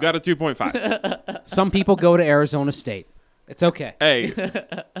you in. Sorry. You got a 2.5. Some people go to Arizona State. It's okay. Hey,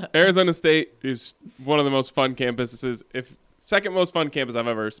 Arizona State is one of the most fun campuses, if second most fun campus I've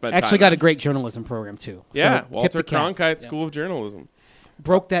ever spent Actually time got at. a great journalism program, too. Yeah, So, tip Walter the cap. Cronkite School of Journalism.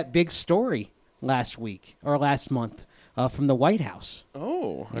 Broke that big story last month from the White House.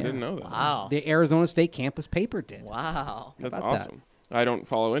 Oh, I didn't know that. Wow. The Arizona State campus paper did. Wow. That's about that? awesome. I don't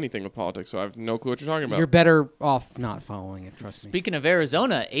follow anything with politics, so I have no clue what you're talking about. You're better off not following it, trust me. Speaking of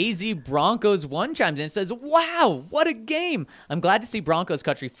Arizona, AZ Broncos 1 chimes in and says, wow, what a game. I'm glad to see Broncos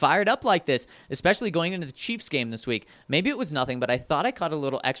Country fired up like this, especially going into the Chiefs game this week. Maybe it was nothing, but I thought I caught a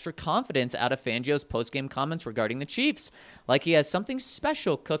little extra confidence out of Fangio's post-game comments regarding the Chiefs. Like he has something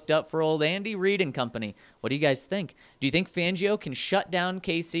special cooked up for old Andy Reid and company. What do you guys think? Do you think Fangio can shut down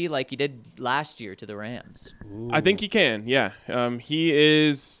KC like he did last year to the Rams? I think he can, yeah.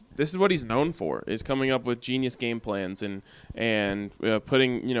 This is what he's known for, is coming up with genius game plans and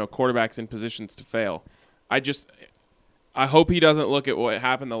putting, quarterbacks in positions to fail. I hope he doesn't look at what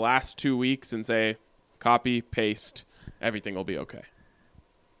happened the last 2 weeks and say, copy, paste, everything will be okay.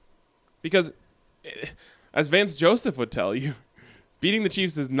 Because, as Vance Joseph would tell you, beating the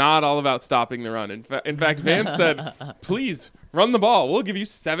Chiefs is not all about stopping the run. In fact, Vance said, please, run the ball. We'll give you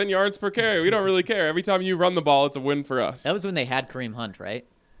 7 yards per carry. We don't really care. Every time you run the ball, it's a win for us. That was when they had Kareem Hunt, right?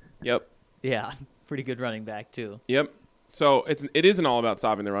 Yep. Yeah, pretty good running back, too. Yep. So it isn't all about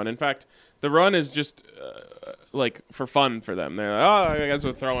stopping the run. In fact, the run is just for fun for them. They're like, I guess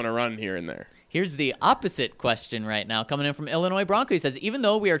we're throwing a run here and there. Here's the opposite question right now coming in from Illinois Bronco. He says, even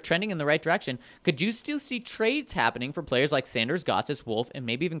though we are trending in the right direction, could you still see trades happening for players like Sanders, Gotsis, Wolf, and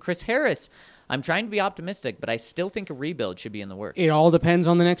maybe even Chris Harris? I'm trying to be optimistic, but I still think a rebuild should be in the works. It all depends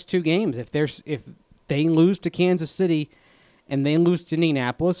on the next 2 games. If they lose to Kansas City and they lose to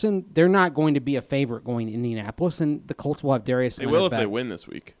Indianapolis, and they're not going to be a favorite going to Indianapolis, and the Colts will have Darius They Leonard will if back. they win this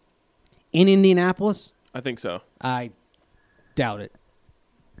week. In Indianapolis? I think so. I doubt it.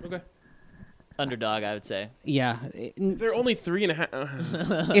 Okay. Underdog, I would say. Yeah. They're only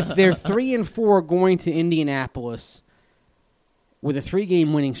 3.5. If they're 3-4 going to Indianapolis with a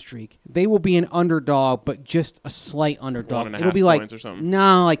 3-game winning streak, they will be an underdog, but just a slight underdog. 1.5 It'll be like points or something.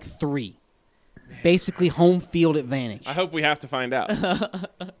 No, like 3. Basically, home field advantage. I hope we have to find out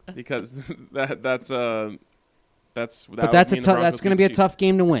because that's going to be a tough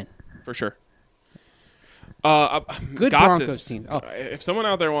game to win for sure. Good Gotsis. Broncos team. Oh. If someone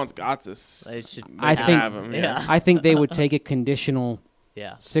out there wants Gotsis, I think have him. Yeah. I think they would take a conditional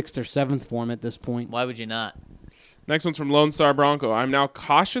Yeah. 6th or 7th for him at this point. Why would you not? Next one's from Lone Star Bronco. I'm now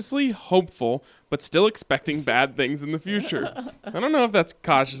cautiously hopeful, but still expecting bad things in the future. I don't know if that's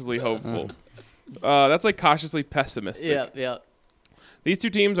cautiously hopeful. That's like cautiously pessimistic. Yeah. These 2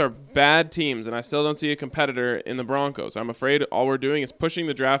 teams are bad teams, and I still don't see a competitor in the Broncos. I'm afraid all we're doing is pushing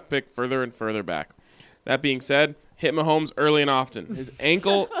the draft pick further and further back. That being said, hit Mahomes early and often. His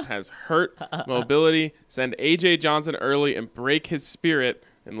ankle has hurt mobility. Send A.J. Johnson early and break his spirit,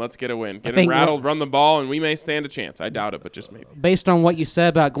 and let's get a win. Get him rattled, run the ball, and we may stand a chance. I doubt it, but just maybe. Based on what you said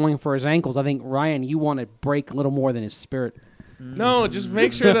about going for his ankles, I think, Ryan, you want to break a little more than his spirit. No, just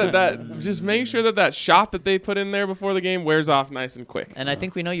make sure that shot that they put in there before the game wears off nice and quick. And I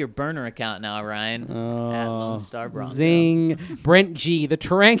think we know your burner account now, Ryan. At Lone Star Bronco. Zing. Brent G. The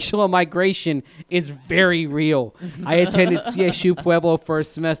tarantula migration is very real. I attended CSU Pueblo for a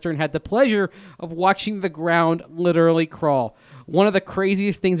semester and had the pleasure of watching the ground literally crawl. One of the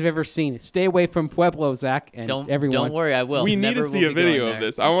craziest things I've ever seen. Stay away from Pueblo, Zach, and everyone. Don't worry, I will. We need Never to see will a be video going of there.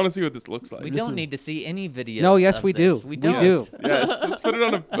 this. I want to see what this looks like. We don't need to see any videos. No, yes, of we this. do. We We don't. do. Yes, let's put it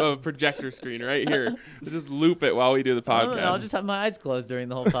on a projector screen right here. Just loop it while we do the podcast. I'll just have my eyes closed during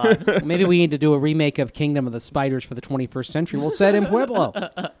the whole pod. Maybe we need to do a remake of Kingdom of the Spiders for the 21st century. We'll set in Pueblo.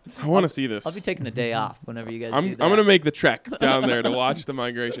 I want to see this. I'll be taking a day off whenever you guys I'm do that. going to make the trek down there to watch the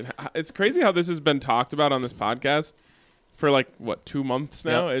migration. It's crazy how this has been talked about on this podcast for 2 months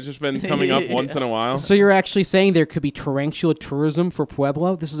now. Yep. It's just been coming up once in a while. So you're actually saying there could be tarantula tourism for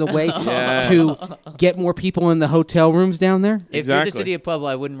Pueblo? This is a way to get more people in the hotel rooms down there? If you're the Exactly. city of Pueblo,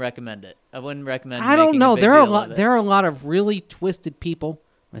 I wouldn't recommend it. I wouldn't recommend. I don't making know. A big There are deal of it. there are a lot of really twisted people,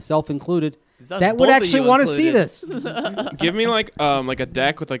 myself included, that would actually want to see this. Give me like a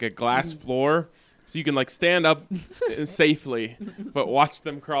deck with like a glass floor, so you can like stand up safely, but watch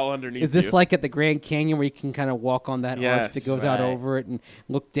them crawl underneath. Is this like at the Grand Canyon where you can kind of walk on that arch that goes out over it and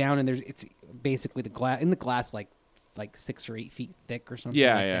look down, and it's basically the glass like 6 or 8 feet thick or something.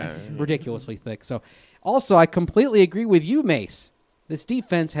 Yeah. Ridiculously thick. So, also, I completely agree with you, Mace. This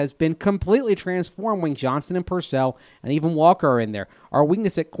defense has been completely transformed when Johnson and Purcell and even Walker are in there. Our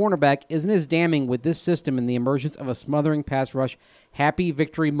weakness at cornerback isn't as damning with this system and the emergence of a smothering pass rush. Happy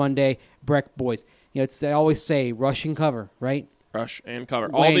Victory Monday, Breck boys. They always say rush and cover, right? Rush and cover.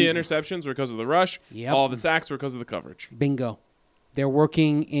 All the interceptions were because of the rush. Yep. All the sacks were because of the coverage. Bingo. They're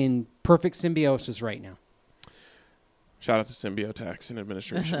working in perfect symbiosis right now. Shout out to Symbiotax and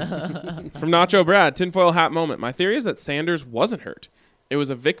administration. From Nacho Brad, tinfoil hat moment. My theory is that Sanders wasn't hurt. It was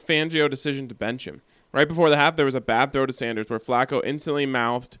a Vic Fangio decision to bench him. Right before the half, there was a bad throw to Sanders where Flacco instantly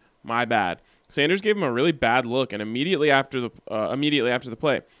mouthed, "My bad." Sanders gave him a really bad look, and immediately after the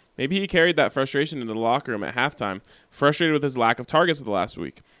play, maybe he carried that frustration into the locker room at halftime, frustrated with his lack of targets of the last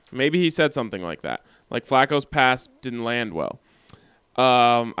week. Maybe he said something like that, like Flacco's pass didn't land well.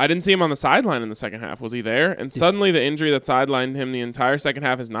 I didn't see him on the sideline in the second half. Was he there? And suddenly the injury that sidelined him the entire second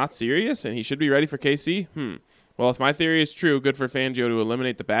half is not serious, and he should be ready for KC? Well, if my theory is true, good for Fangio to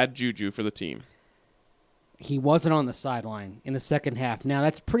eliminate the bad juju for the team. He wasn't on the sideline in the second half. Now,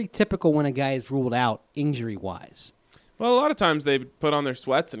 that's pretty typical when a guy is ruled out injury-wise. Well, a lot of times they put on their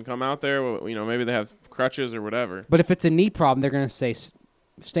sweats and come out there. Maybe they have crutches or whatever. But if it's a knee problem, they're going to say,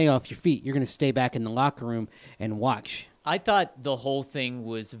 stay off your feet. You're going to stay back in the locker room and watch. I thought the whole thing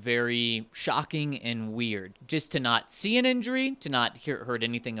was very shocking and weird. Just to not see an injury, to not heard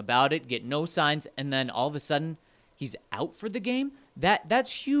anything about it, get no signs, and then all of a sudden he's out for the game.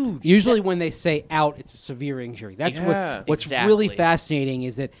 That's huge. Usually when they say out, it's a severe injury. That's what's really fascinating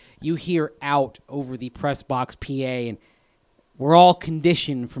is that you hear out over the press box PA, and we're all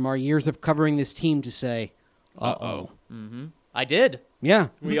conditioned from our years of covering this team to say, uh-oh. Mm-hmm. I did. Yeah.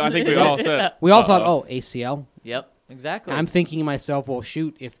 I think we all said. We all thought, ACL. Yep. Exactly. I'm thinking to myself, well,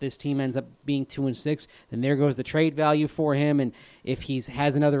 shoot, if this team ends up being 2-6, then there goes the trade value for him. And if he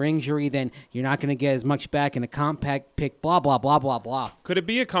has another injury, then you're not going to get as much back in a compact pick, blah, blah, blah, blah, blah. Could it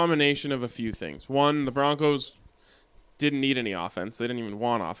be a combination of a few things? One, the Broncos didn't need any offense. They didn't even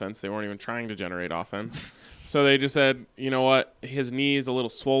want offense. They weren't even trying to generate offense. So they just said, you know what, his knee is a little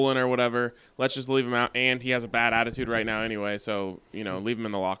swollen or whatever. Let's just leave him out. And he has a bad attitude right now anyway, so, leave him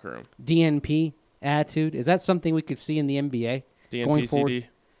in the locker room. DNP attitude. Is that something we could see in the NBA going forward? DNP-CD.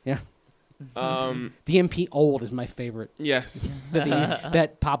 Yeah. DNP old is my favorite. Yes.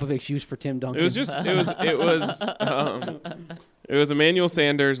 That Popovich used for Tim Duncan. It was Emmanuel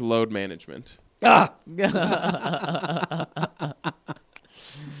Sanders load management. Next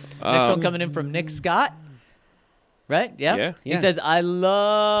one coming in from Nick Scott. Right? Yeah. He says, I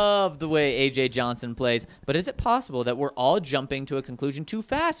love the way A.J. Johnson plays, but is it possible that we're all jumping to a conclusion too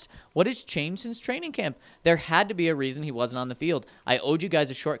fast? What has changed since training camp? There had to be a reason he wasn't on the field. I owed you guys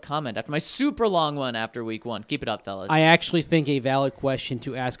a short comment after my super long one after week 1. Keep it up, fellas. I actually think a valid question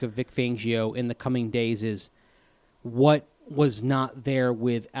to ask of Vic Fangio in the coming days is, what was not there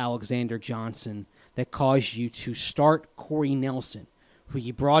with Alexander Johnson that caused you to start Corey Nelson, who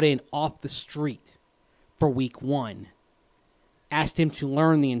you brought in off the street for week 1, asked him to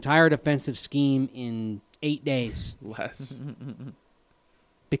learn the entire defensive scheme in 8 days. Less.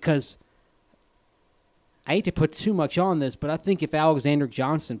 Because I hate to put too much on this, but I think if Alexander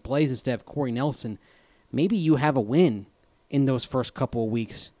Johnson plays instead of Corey Nelson, maybe you have a win in those first couple of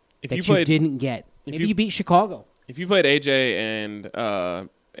weeks that you didn't get. Maybe you beat Chicago. If you played AJ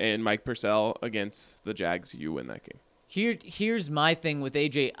and Mike Purcell against the Jags, you win that game. Here's my thing with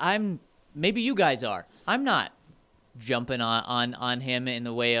AJ. Maybe you guys are. I'm not jumping on him in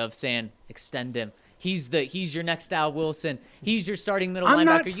the way of saying extend him. He's your next Al Wilson. He's your starting middle linebacker. I'm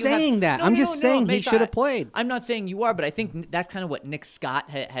not saying that. I'm just saying he should have played. I'm not saying you are, but I think that's kind of what Nick Scott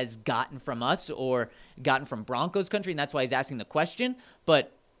has gotten from us or gotten from Broncos Country, and that's why he's asking the question.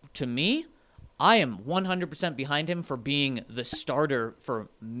 But to me, I am 100% behind him for being the starter for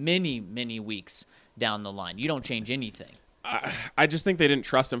many, many weeks down the line. You don't change anything. I just think they didn't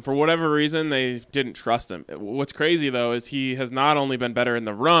trust him. For whatever reason, they didn't trust him. What's crazy, though, is he has not only been better in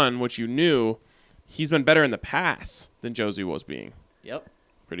the run, which you knew, he's been better in the pass than Josie was being. Yep.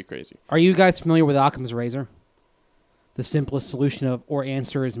 Pretty crazy. Are you guys familiar with Occam's razor? The simplest solution or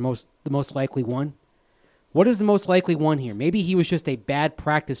answer is the most likely one. What is the most likely one here? Maybe he was just a bad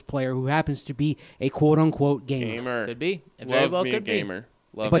practice player who happens to be a quote-unquote gamer. Could be. It very well could be. Gamer.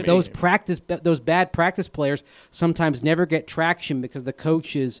 But those bad practice players sometimes never get traction because the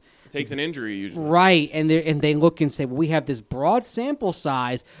coaches takes an injury usually. Right, and they look and say, well, we have this broad sample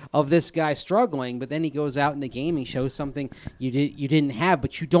size of this guy struggling, but then he goes out in the game and shows something you didn't have,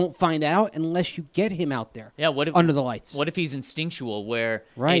 but you don't find out unless you get him out there. Yeah, what if under the lights? What if he's instinctual, where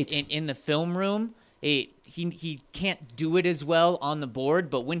right in the film room, he can't do it as well on the board,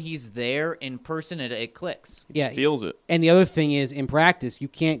 but when he's there in person, it clicks. He just feels it. And the other thing is, in practice, you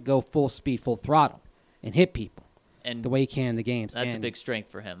can't go full speed, full throttle, and hit people And the way you can in the games. That's a And big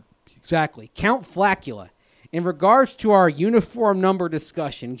strength for him. exactly. Count Flacula. In regards to our uniform number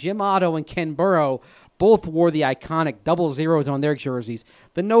discussion, Jim Otto and Ken Burrow both wore the iconic 00s on their jerseys.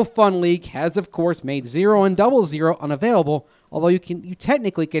 The No Fun League has, of course, made 0 and 00 unavailable, although you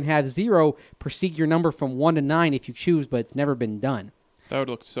technically can have 0 precede your number from 1 to 9 if you choose, but it's never been done. That would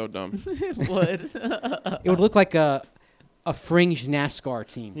look so dumb. It would. It would look like a fringe NASCAR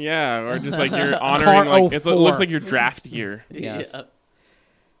team. Yeah, or just like you're honoring, like it looks like your draft year. Yes. Yeah.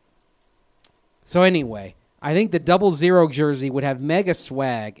 So anyway, I think the 00 jersey would have mega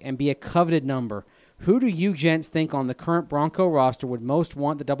swag and be a coveted number. Who do you gents think on the current Bronco roster would most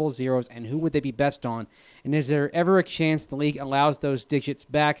want the 00s, and who would they be best on? And is there ever a chance the league allows those digits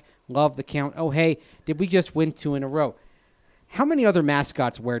back? Love the count. Oh, hey, did we just win 2 in a row? How many other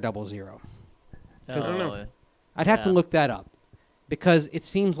mascots wear 00? I don't know. I'd have to look that up, because it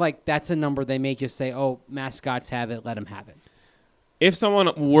seems like that's a number they may just say, oh, mascots have it, let them have it. If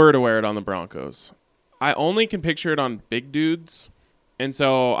someone were to wear it on the Broncos, I only can picture it on big dudes, and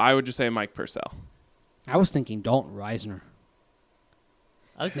so I would just say Mike Purcell. I was thinking Dalton Reisner.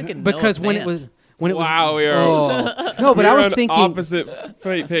 I was thinking Because Noah when Fant. it was we are no, but We're I was on thinking opposite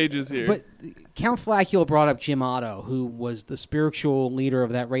pages here. But Count Flacula brought up Jim Otto, who was the spiritual leader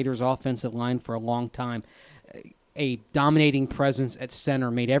of that Raiders offensive line for a long time. A dominating presence at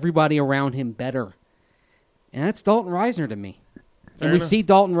center, made everybody around him better. And that's Dalton Reisner to me. Fair and we enough. see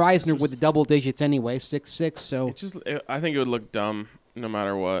Dalton Reisner with the double digits anyway, 6'6", so... I think it would look dumb no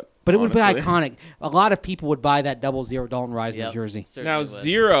matter what. But it would be honestly. iconic. A lot of people would buy that 00 Dalton Reisner jersey. Certainly Now, would.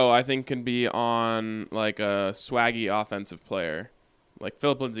 0, I think, can be on like a swaggy offensive player. Like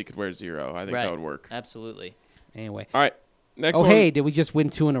Philip Lindsay could wear 0. I think Right. that would work. Absolutely. Anyway. All right. Next Oh, one. hey, did we just win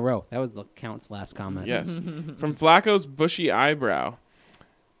 2 in a row? That was the Count's last comment. Yes. From Flacco's bushy eyebrow.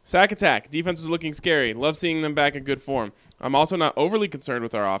 Sack attack. Defense was looking scary. Love seeing them back in good form. I'm also not overly concerned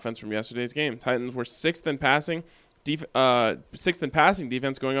with our offense from yesterday's game. Titans were 6th in passing. 6th in passing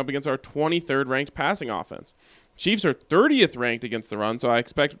defense going up against our 23rd ranked passing offense. Chiefs are 30th ranked against the run, so I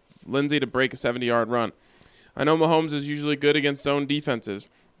expect Lindsay to break a 70-yard run. I know Mahomes is usually good against zone defenses,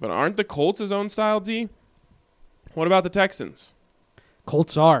 but aren't the Colts a zone style D? What about the Texans?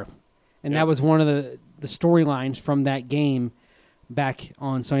 Colts are. And Yeah. that was one of the storylines from that game back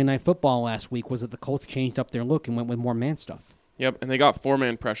on Sunday Night Football last week, was that the Colts changed up their look and went with more man stuff. Yep, and they got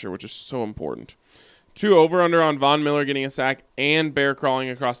 4-man pressure, which is so important. 2 over-under on Von Miller getting a sack and bear crawling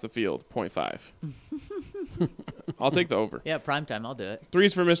across the field, 0.5. I'll take the over. Yeah, primetime. I'll do it.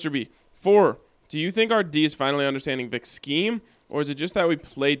 3's for Mr. B. 4, do you think our D is finally understanding Vic's scheme, or is it just that we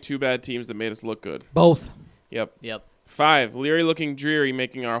played 2 bad teams that made us look good? Both. Yep. 5, Leary looking dreary,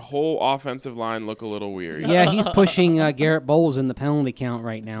 making our whole offensive line look a little weary. Yeah, he's pushing Garrett Bowles in the penalty count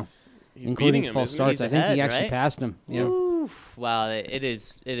right now, He's including beating him, false isn't he? starts. He's I think he ahead, actually right? passed him. Yeah. Oof. Wow, it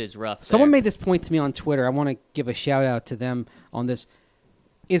is rough. Someone there. made this point to me on Twitter. I want to give a shout out to them on this.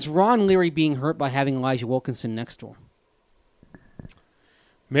 Is Ron Leary being hurt by having Elijah Wilkinson next to him?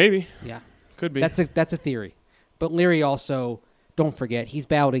 Maybe. Yeah. Could be. That's a theory. But Leary also, don't forget, he's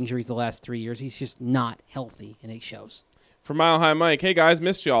battled injuries the last 3 years. He's just not healthy, and it shows. For Mile High Mike, hey guys,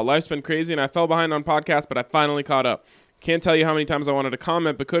 missed y'all. Life's been crazy, and I fell behind on podcasts, but I finally caught up. Can't tell you how many times I wanted to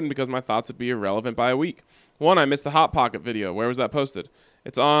comment, but couldn't because my thoughts would be irrelevant by a week. 1, I missed the Hot Pocket video. Where was that posted?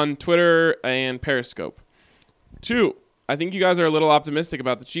 It's on Twitter and Periscope. 2, I think you guys are a little optimistic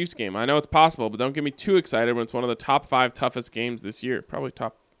about the Chiefs game. I know it's possible, but don't get me too excited when it's one of the top 5 toughest games this year. Probably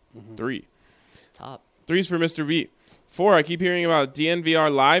top 3. Top. 3's for Mr. B. 4, I keep hearing about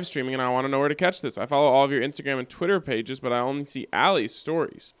DNVR live streaming, and I want to know where to catch this. I follow all of your Instagram and Twitter pages, but I only see Allie's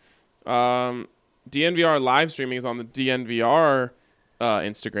stories. DNVR live streaming is on the DNVR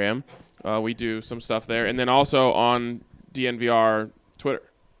Instagram. We do some stuff there, and then also on DNVR Twitter.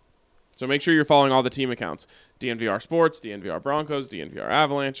 So make sure you're following all the team accounts. DNVR Sports, DNVR Broncos, DNVR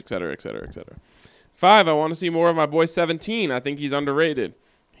Avalanche, etc., etc., etc. 5, I want to see more of my boy 17. I think he's underrated.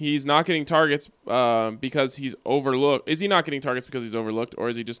 He's not getting targets because he's overlooked. Is he not getting targets because he's overlooked, or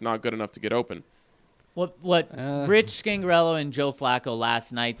is he just not good enough to get open? What Rich Scangarello and Joe Flacco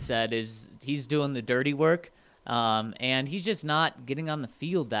last night said is he's doing the dirty work. And he's just not getting on the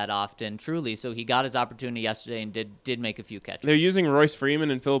field that often, truly. So he got his opportunity yesterday and did make a few catches. They're using Royce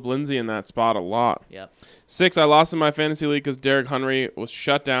Freeman and Philip Lindsay in that spot a lot. Yep. 6, I lost in my fantasy league because Derrick Henry was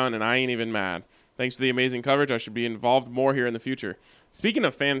shut down, and I ain't even mad. Thanks for the amazing coverage. I should be involved more here in the future. Speaking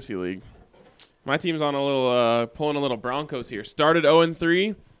of fantasy league, my team's on a little pulling a little Broncos here. Started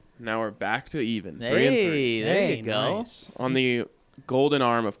 0-3. Now we're back to even. 3-3. There you go. Nice. On the golden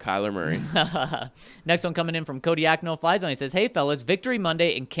arm of Kyler Murray. Next one coming in from Kodiak No Fly Zone. He says, "Hey fellas, Victory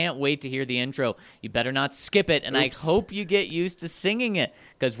Monday and can't wait to hear the intro. You better not skip it, and Oops. I hope you get used to singing it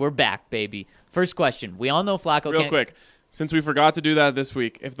because we're back, baby." First question: we all know Flacco. Real quick, since we forgot to do that this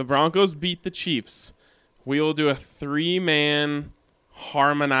week, if the Broncos beat the Chiefs, we will do a 3-man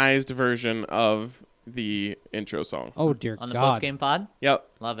harmonized version of the intro song. Oh, dear on the God. post game pod. Yep.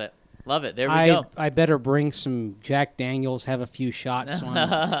 Love it. There we go. I better bring some Jack Daniels, have a few shots so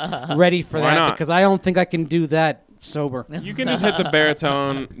I'm ready for Why that not? because I don't think I can do that sober. You can just hit the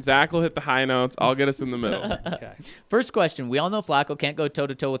baritone. Zach will hit the high notes. I'll get us in the middle. Okay. First question: we all know Flacco can't go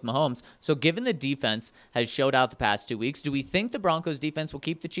toe-to-toe with Mahomes. So given the defense has showed out the past 2 weeks, do we think the Broncos defense will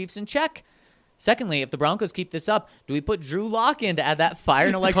keep the Chiefs in check? Secondly, if the Broncos keep this up, do we put Drew Lock in to add that fire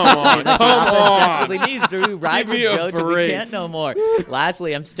and electricity that the offense desperately needs? Do we ride Give with me a Joe till we break. can't no more?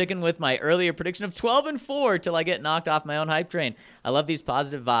 Lastly, I'm sticking with my earlier prediction of 12-4 till I get knocked off my own hype train. I love these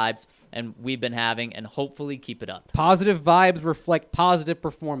positive vibes and we've been having, and hopefully keep it up. Positive vibes reflect positive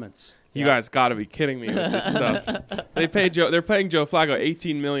performance. You guys got to be kidding me with this stuff. They're paying Joe Flacco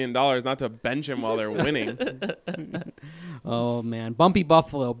 $18 million not to bench him while they're winning. Oh, man. Bumpy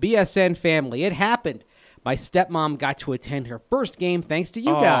Buffalo, BSN family. It happened. My stepmom got to attend her first game thanks to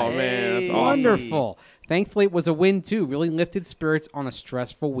you guys. Oh, man, that's awesome. Wonderful. Thankfully, it was a win, too. Really lifted spirits on a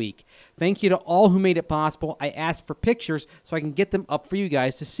stressful week. Thank you to all who made it possible. I asked for pictures so I can get them up for you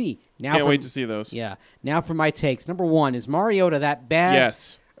guys to see. Now Can't wait to see those. Yeah. Now for my takes. Number 1, is Mariota that bad?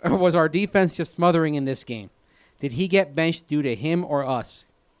 Yes. Or was our defense just smothering in this game? Did he get benched due to him or us?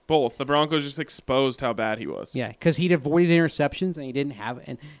 Both. The Broncos just exposed how bad he was. Yeah, because he'd avoided interceptions and he didn't have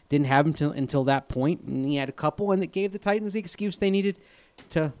them until that point, and he had a couple, and it gave the Titans the excuse they needed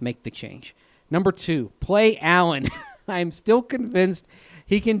to make the change. Number 2, play Allen. I'm still convinced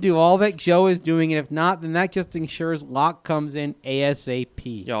he can do all that Joe is doing, and if not, then that just ensures Locke comes in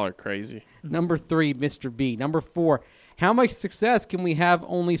ASAP. Y'all are crazy. Number 3, Mr. B. Number 4, how much success can we have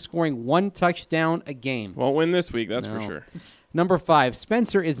only scoring 1 touchdown a game? Won't win this week, that's No. for sure. Number 5,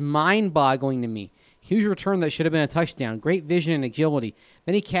 Spencer is mind-boggling to me. Huge return that should have been a touchdown. Great vision and agility.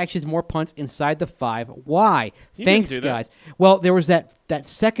 Then he catches more punts inside the 5. Why? He Thanks, didn't do that. guys. Well, there was that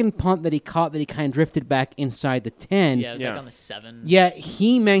second punt that he caught that he kind of drifted back inside the 10. Yeah, it was Yeah. like on the 7. Yeah,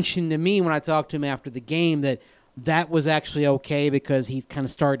 he mentioned to me when I talked to him after the game that was actually okay because he kind of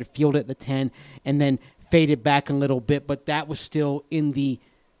started to field it at the 10 and then faded back a little bit, but that was still in the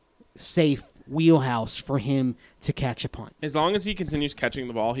safe wheelhouse for him to catch a punt. As long as he continues catching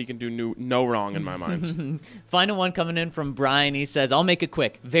the ball, he can do no wrong in my mind. Final one coming in from Brian. He says, I'll make it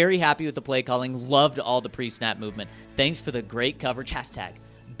quick. Very happy with the play calling. Loved all the pre-snap movement. Thanks for the great coverage.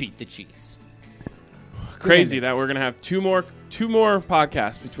 #beat the Chiefs. Crazy that we're going to have two more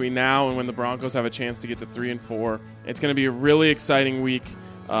podcasts between now and when the Broncos have a chance to get to 3-4. It's going to be a really exciting week.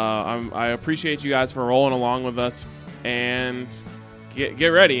 I appreciate you guys for rolling along with us, and get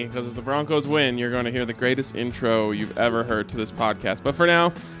ready, because if the Broncos win, you're going to hear the greatest intro you've ever heard to this podcast. But for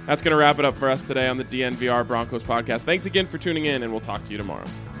now, that's going to wrap it up for us today on the DNVR Broncos Podcast. Thanks again for tuning in, and we'll talk to you tomorrow.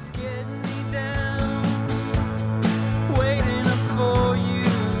 It's getting me down, waiting up for you.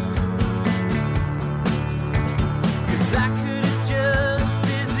 'Cause I could have just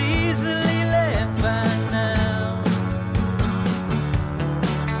as easily left by now.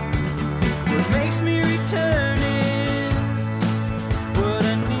 What makes me return is what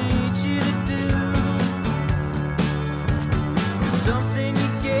I need you to do. 'Cause something you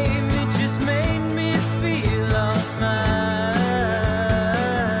gave me just made me feel almighty.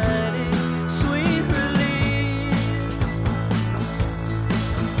 Sweet relief.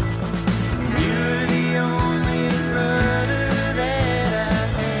 You're the only rudder that I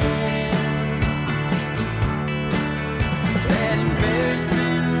had. That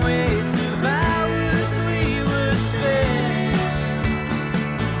embarrassing waste of hours we were spent.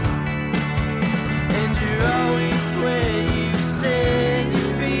 And you're always where you said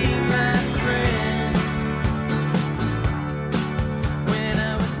you'd be my friend. When I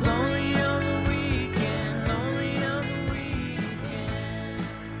was lonely on the weekend, lonely on the weekend.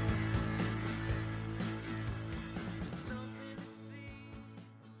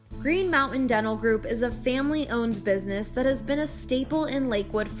 Green Mountain Dental Group is a family-owned business that has been a staple in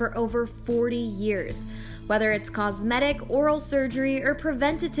Lakewood for over 40 years. Whether it's cosmetic, oral surgery, or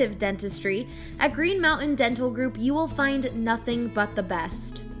preventative dentistry, at Green Mountain Dental Group you will find nothing but the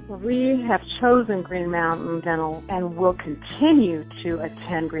best. We have chosen Green Mountain Dental and will continue to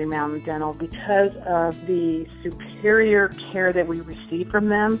attend Green Mountain Dental because of the superior care that we receive from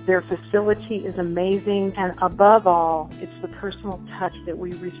them. Their facility is amazing, and above all, it's the personal touch that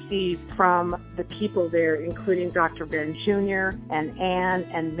we receive from the people there, including Dr. Ben Jr. and Ann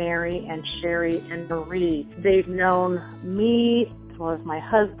and Mary and Sherry and Marie. They've known me as well as my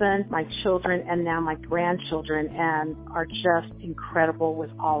husband, my children, and now my grandchildren, and are just incredible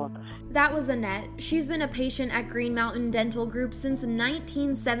with all of us. That was Annette. She's been a patient at Green Mountain Dental Group since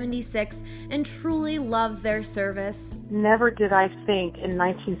 1976 and truly loves their service. Never did I think in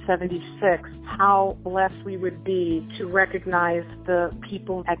 1976 how blessed we would be to recognize the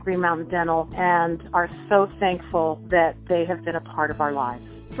people at Green Mountain Dental, and are so thankful that they have been a part of our lives.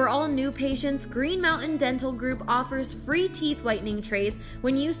 For all new patients, Green Mountain Dental Group offers free teeth whitening trays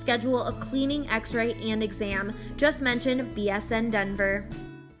when you schedule a cleaning, x-ray, and exam. Just mention BSN Denver.